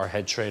our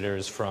head trader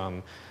is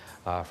from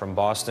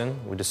Boston.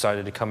 We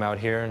decided to come out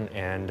here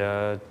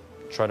and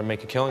try to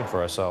make a killing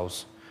for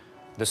ourselves.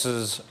 This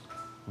is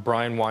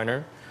Brian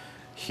Weiner.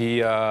 He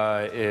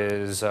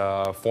is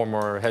a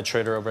former head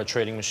trader over at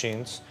Trading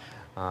Machines,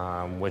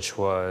 which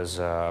was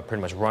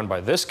pretty much run by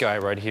this guy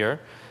right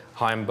here,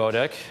 Chaim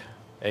Bodek,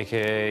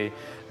 aka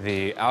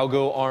the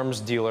Algo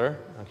Arms Dealer.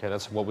 Okay,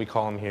 that's what we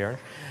call him here.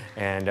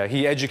 And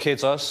he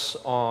educates us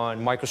on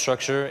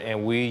microstructure,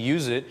 and we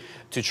use it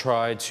to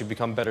try to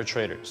become better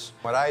traders.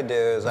 What I do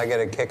is I get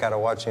a kick out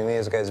of watching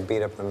these guys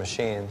beat up the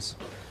machines,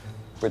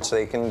 which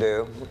they can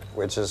do,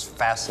 which is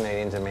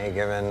fascinating to me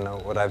given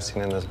what I've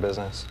seen in this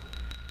business.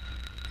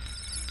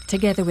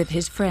 Together with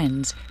his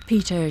friends,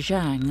 Peter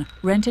Zhang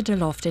rented a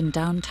loft in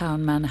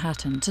downtown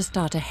Manhattan to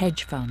start a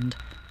hedge fund.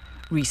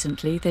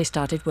 Recently, they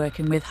started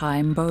working with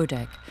Chaim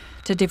Bodek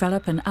to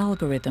develop an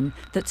algorithm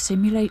that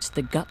simulates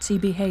the gutsy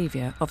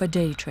behavior of a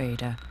day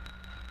trader.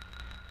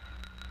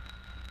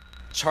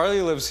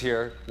 Charlie lives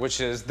here,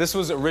 this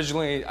was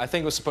originally, I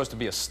think it was supposed to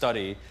be a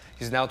study.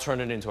 He's now turned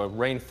it into a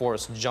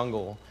rainforest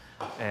jungle,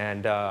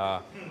 and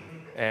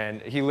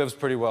he lives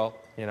pretty well,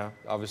 you know.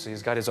 Obviously,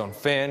 he's got his own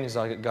fan, he's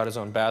got his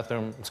own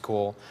bathroom, it's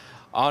cool.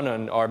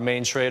 Anand, our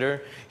main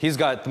trader, he's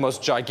got the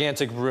most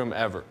gigantic room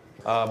ever.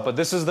 But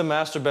this is the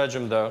master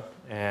bedroom, though,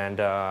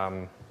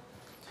 and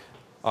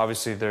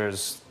obviously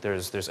there's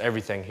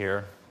everything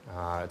here.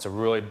 It's a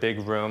really big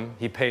room.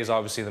 He pays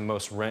obviously the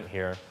most rent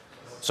here.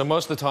 So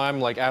most of the time,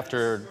 like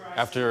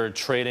after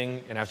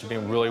trading and after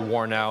being really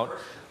worn out,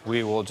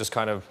 we will just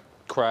kind of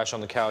crash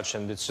on the couch,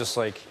 and it's just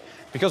like,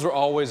 because we're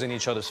always in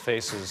each other's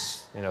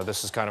faces, you know,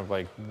 this is kind of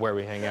like where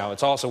we hang out.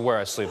 It's also where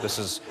I sleep. This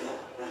is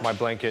my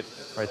blanket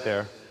right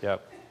there.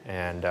 Yep.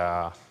 And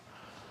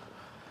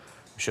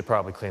we should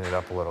probably clean it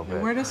up a little bit.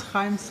 Where does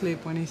Chaim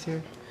sleep when he's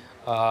here?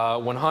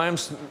 When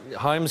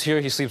Chaim's here,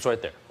 he sleeps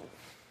right there.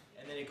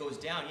 And then it goes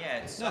down, yeah,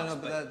 it sucks. No,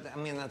 but I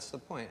mean, that's the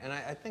point. And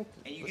I think...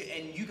 And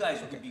you guys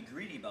would be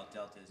greedy about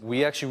deltas.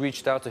 We actually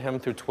reached out to him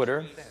through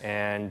Twitter,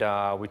 and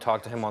we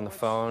talked to him on the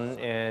phone,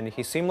 and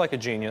he seemed like a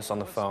genius on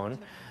the phone.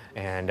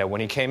 And when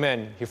he came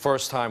in,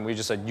 first time, we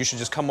just said, you should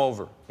just come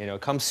over. You know,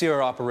 come see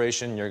our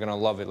operation, you're gonna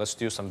love it. Let's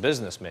do some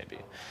business, maybe.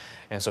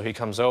 And so he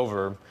comes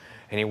over,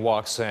 and he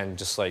walks in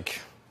just like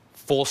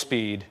full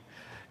speed,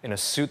 in a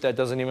suit that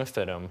doesn't even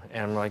fit him.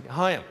 And I'm like,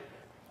 Chaim,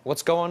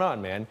 what's going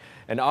on, man?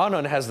 And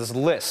Anand has this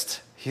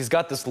list. He's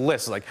got this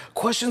list, like,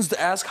 questions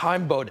to ask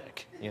Chaim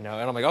Bodek, you know?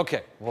 And I'm like,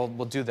 okay, we'll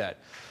do that.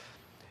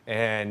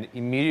 And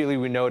immediately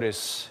we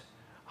notice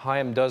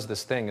Chaim does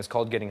this thing. It's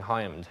called getting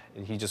Chaimed.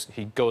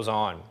 He goes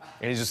on.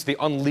 And he's just the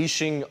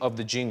unleashing of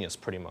the genius,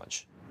 pretty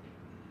much.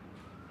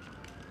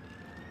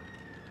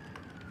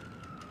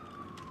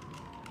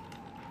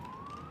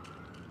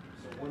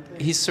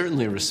 He's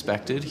certainly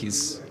respected.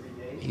 He's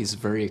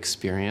very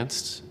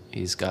experienced.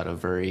 He's got a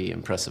very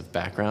impressive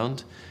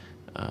background.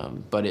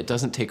 But it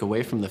doesn't take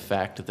away from the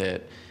fact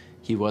that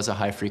he was a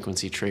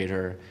high-frequency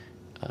trader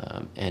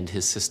and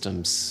his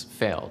systems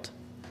failed.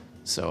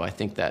 So I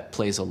think that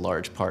plays a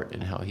large part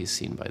in how he's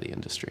seen by the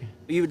industry.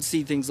 You would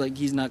see things like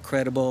he's not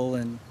credible,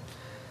 and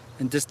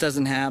this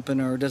doesn't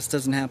happen, or this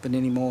doesn't happen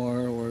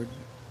anymore,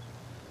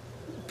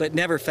 but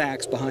never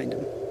facts behind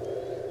him.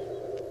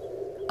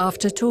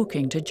 After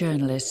talking to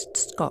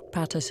journalist Scott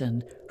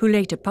Patterson, who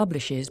later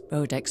publishes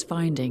Bodek's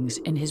findings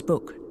in his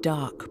book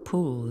Dark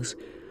Pools,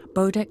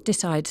 Bodek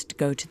decides to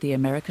go to the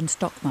American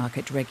stock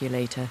market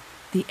regulator,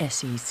 the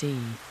SEC.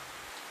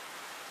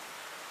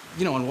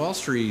 You know, on Wall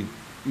Street,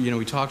 you know,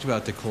 we talked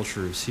about the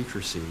culture of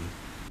secrecy.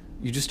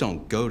 You just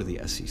don't go to the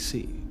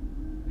SEC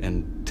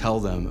and tell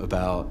them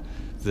about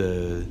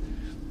the,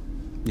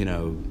 you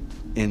know,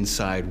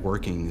 inside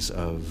workings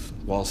of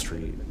Wall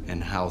Street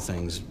and how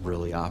things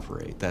really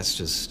operate. That's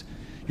just,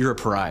 you're a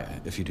pariah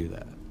if you do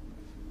that.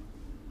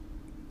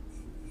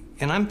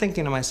 And I'm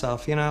thinking to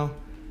myself, you know,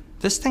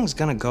 this thing's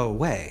gonna go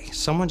away.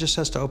 Someone just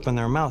has to open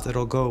their mouth,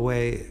 it'll go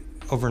away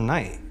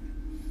overnight.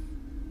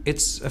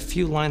 It's a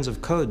few lines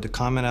of code to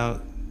comment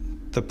out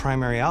the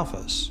primary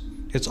alphas.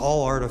 It's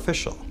all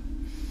artificial.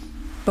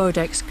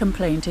 Bodek's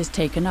complaint is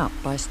taken up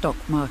by stock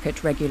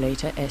market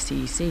regulator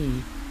SEC.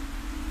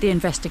 The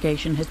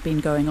investigation has been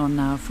going on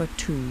now for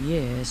 2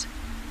 years.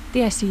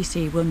 The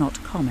SEC will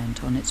not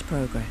comment on its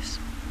progress.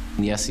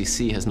 The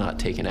SEC has not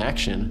taken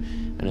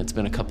action, and it's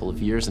been a couple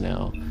of years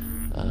now.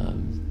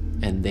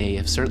 And they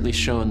have certainly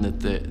shown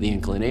that the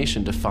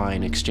inclination to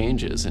fine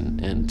exchanges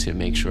and to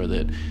make sure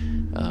that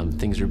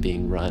things are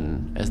being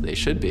run as they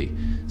should be.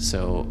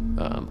 So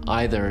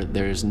either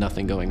there's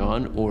nothing going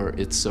on, or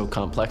it's so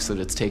complex that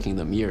it's taking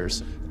them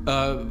years.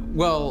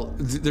 Well,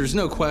 there's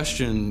no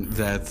question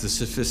that the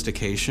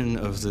sophistication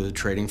of the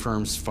trading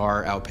firms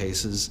far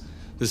outpaces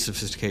the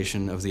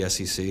sophistication of the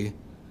SEC.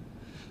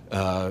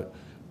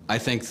 I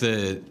think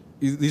that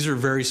these are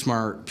very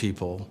smart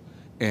people,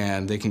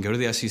 and they can go to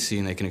the SEC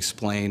and they can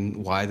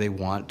explain why they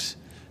want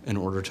an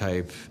order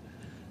type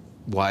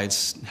why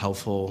it's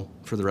helpful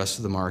for the rest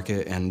of the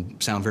market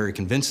and sound very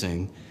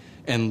convincing,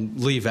 and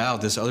leave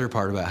out this other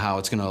part about how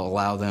it's going to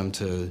allow them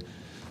to,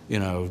 you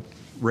know,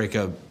 rake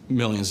up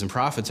millions in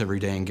profits every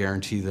day and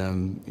guarantee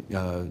them,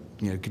 you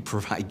know,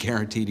 provide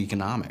guaranteed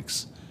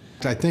economics.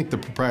 I think the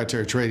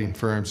proprietary trading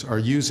firms are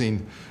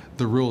using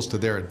the rules to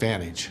their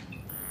advantage.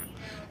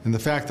 And the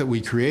fact that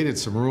we created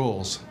some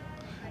rules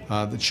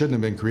that shouldn't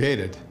have been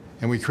created,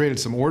 and we created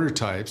some order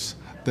types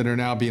that are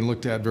now being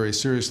looked at very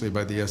seriously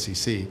by the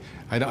SEC,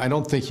 I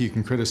don't think you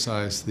can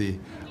criticize the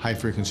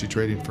high-frequency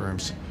trading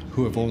firms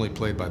who have only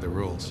played by the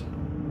rules.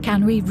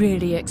 Can we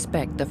really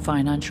expect the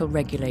financial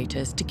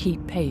regulators to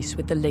keep pace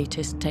with the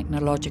latest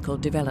technological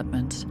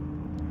developments?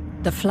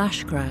 The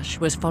flash crash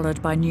was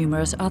followed by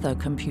numerous other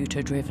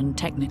computer-driven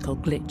technical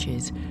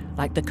glitches,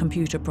 like the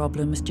computer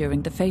problems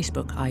during the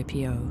Facebook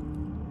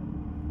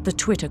IPO, the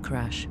Twitter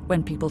crash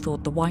when people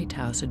thought the White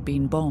House had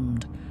been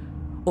bombed,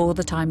 or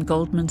the time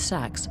Goldman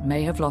Sachs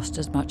may have lost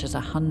as much as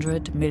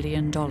 $100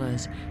 million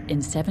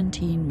in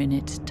 17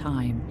 minutes'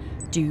 time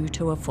due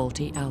to a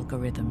faulty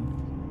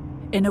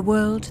algorithm. In a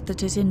world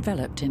that is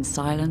enveloped in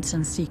silence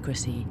and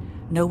secrecy,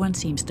 no one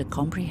seems to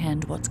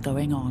comprehend what's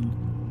going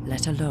on,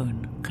 let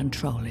alone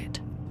control it.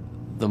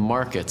 The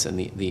markets and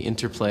the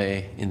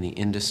interplay in the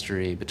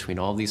industry between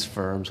all these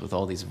firms with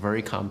all these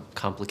very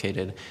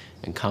complicated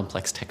and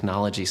complex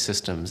technology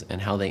systems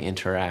and how they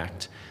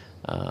interact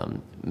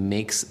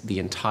makes the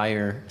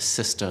entire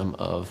system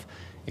of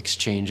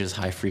exchanges,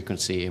 high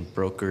frequency,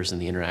 brokers,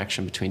 and the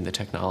interaction between the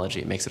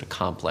technology, it makes it a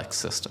complex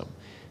system.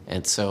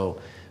 And so,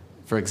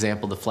 for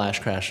example, the flash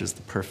crash is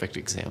the perfect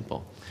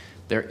example.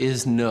 There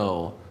is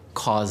no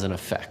cause and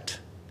effect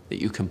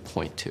that you can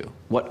point to.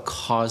 What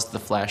caused the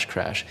flash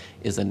crash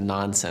is a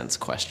nonsense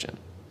question.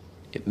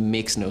 It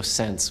makes no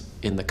sense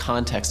in the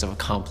context of a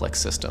complex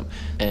system.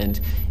 And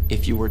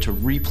if you were to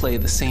replay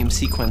the same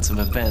sequence of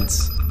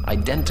events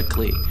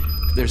identically,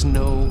 there's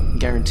no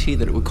guarantee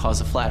that it would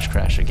cause a flash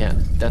crash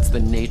again. That's the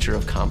nature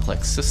of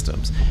complex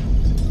systems.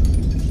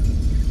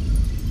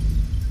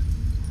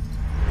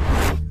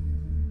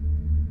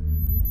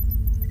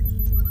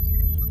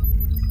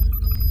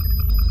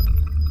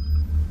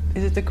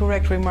 Is it the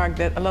correct remark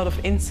that a lot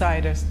of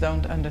insiders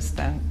don't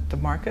understand the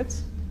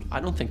markets? I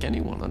don't think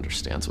anyone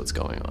understands what's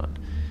going on.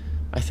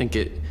 I think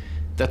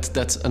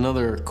that's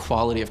another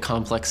quality of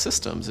complex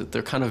systems.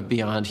 They're kind of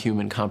beyond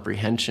human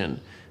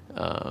comprehension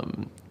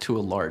to a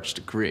large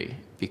degree,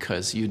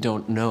 because you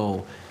don't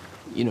know,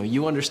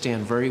 you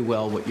understand very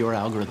well what your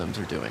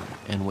algorithms are doing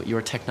and what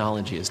your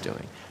technology is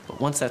doing. But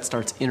once that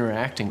starts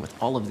interacting with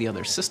all of the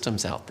other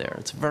systems out there,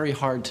 it's very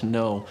hard to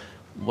know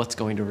what's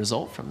going to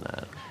result from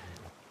that.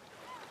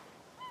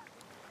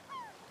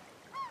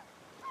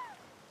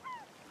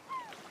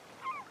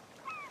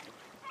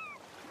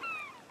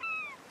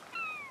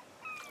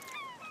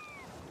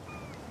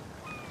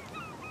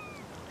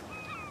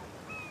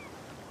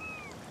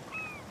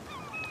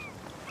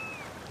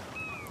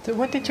 So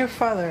what did your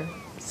father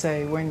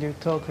say when you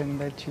told him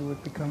that you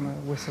would become a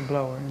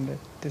whistleblower and that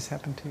this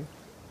happened to you?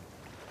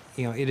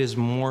 You know, it is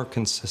more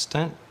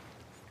consistent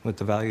with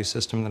the value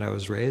system that I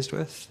was raised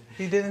with.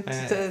 He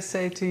didn't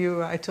say to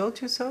you, I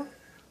told you so?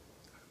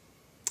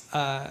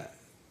 I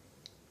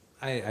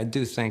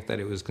do think that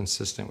it was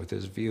consistent with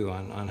his view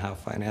on how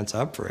finance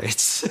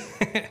operates.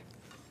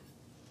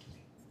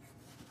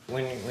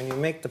 When you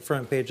make the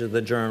front page of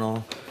the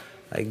journal,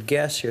 I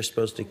guess you're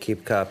supposed to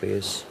keep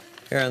copies.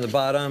 Here on the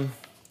bottom,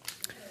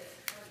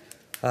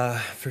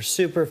 for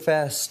super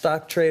fast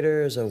stock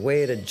traders, a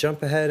way to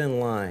jump ahead in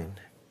line.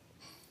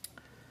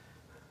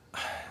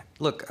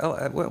 Look,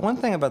 one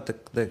thing about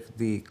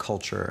the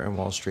culture in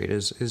Wall Street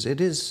is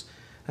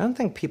I don't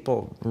think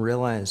people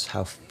realize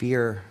how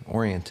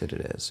fear-oriented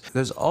it is.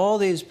 There's all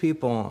these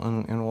people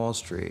in Wall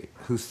Street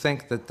who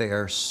think that they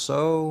are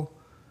so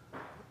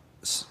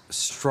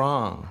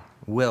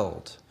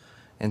strong-willed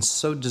and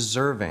so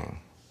deserving.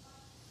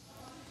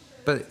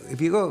 But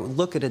if you go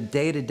look at a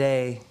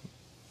day-to-day,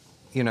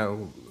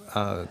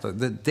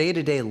 the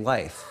day-to-day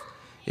life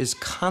is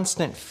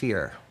constant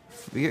fear.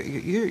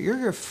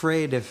 You're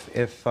afraid if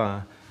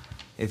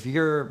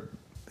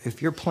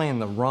you're playing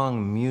the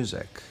wrong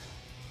music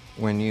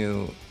when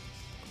you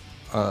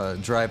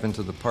drive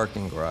into the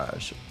parking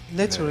garage.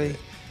 Literally.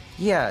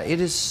 Yeah, it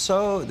is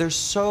so. There's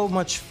so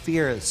much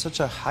fear. It's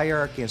such a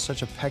hierarchy and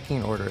such a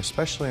pecking order,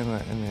 especially in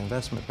the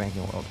investment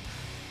banking world.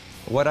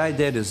 What I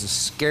did is the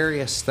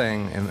scariest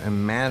thing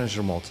and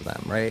manageable to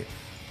them, right?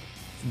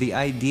 The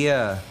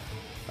idea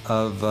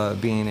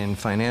of being in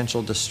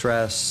financial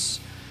distress,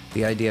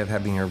 the idea of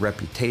having your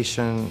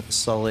reputation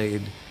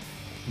sullied,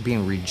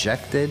 being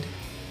rejected,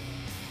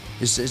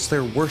 is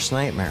their worst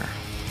nightmare.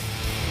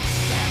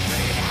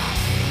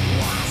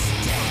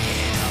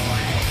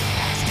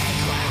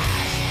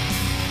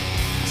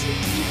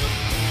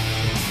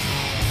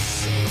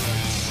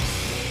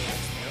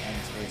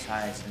 Today's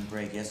high is gonna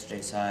break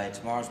yesterday's high.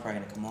 Tomorrow's probably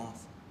gonna come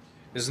off.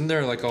 Isn't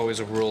there like always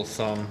a rule of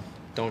thumb?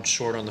 Don't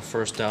short on the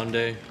first down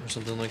day or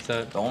something like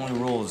that? The only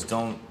rule is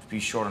don't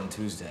be short on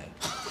Tuesday.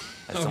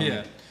 That's Oh,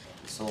 yeah.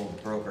 This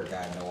old broker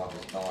guy that I walk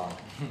his dog.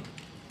 He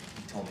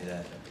told me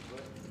that.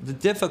 The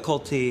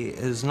difficulty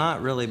has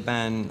not really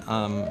been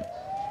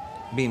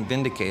being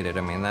vindicated.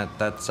 I mean,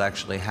 that's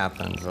actually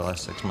happened for the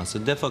last 6 months. The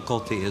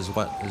difficulty is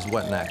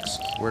what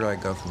next? Where do I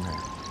go from here?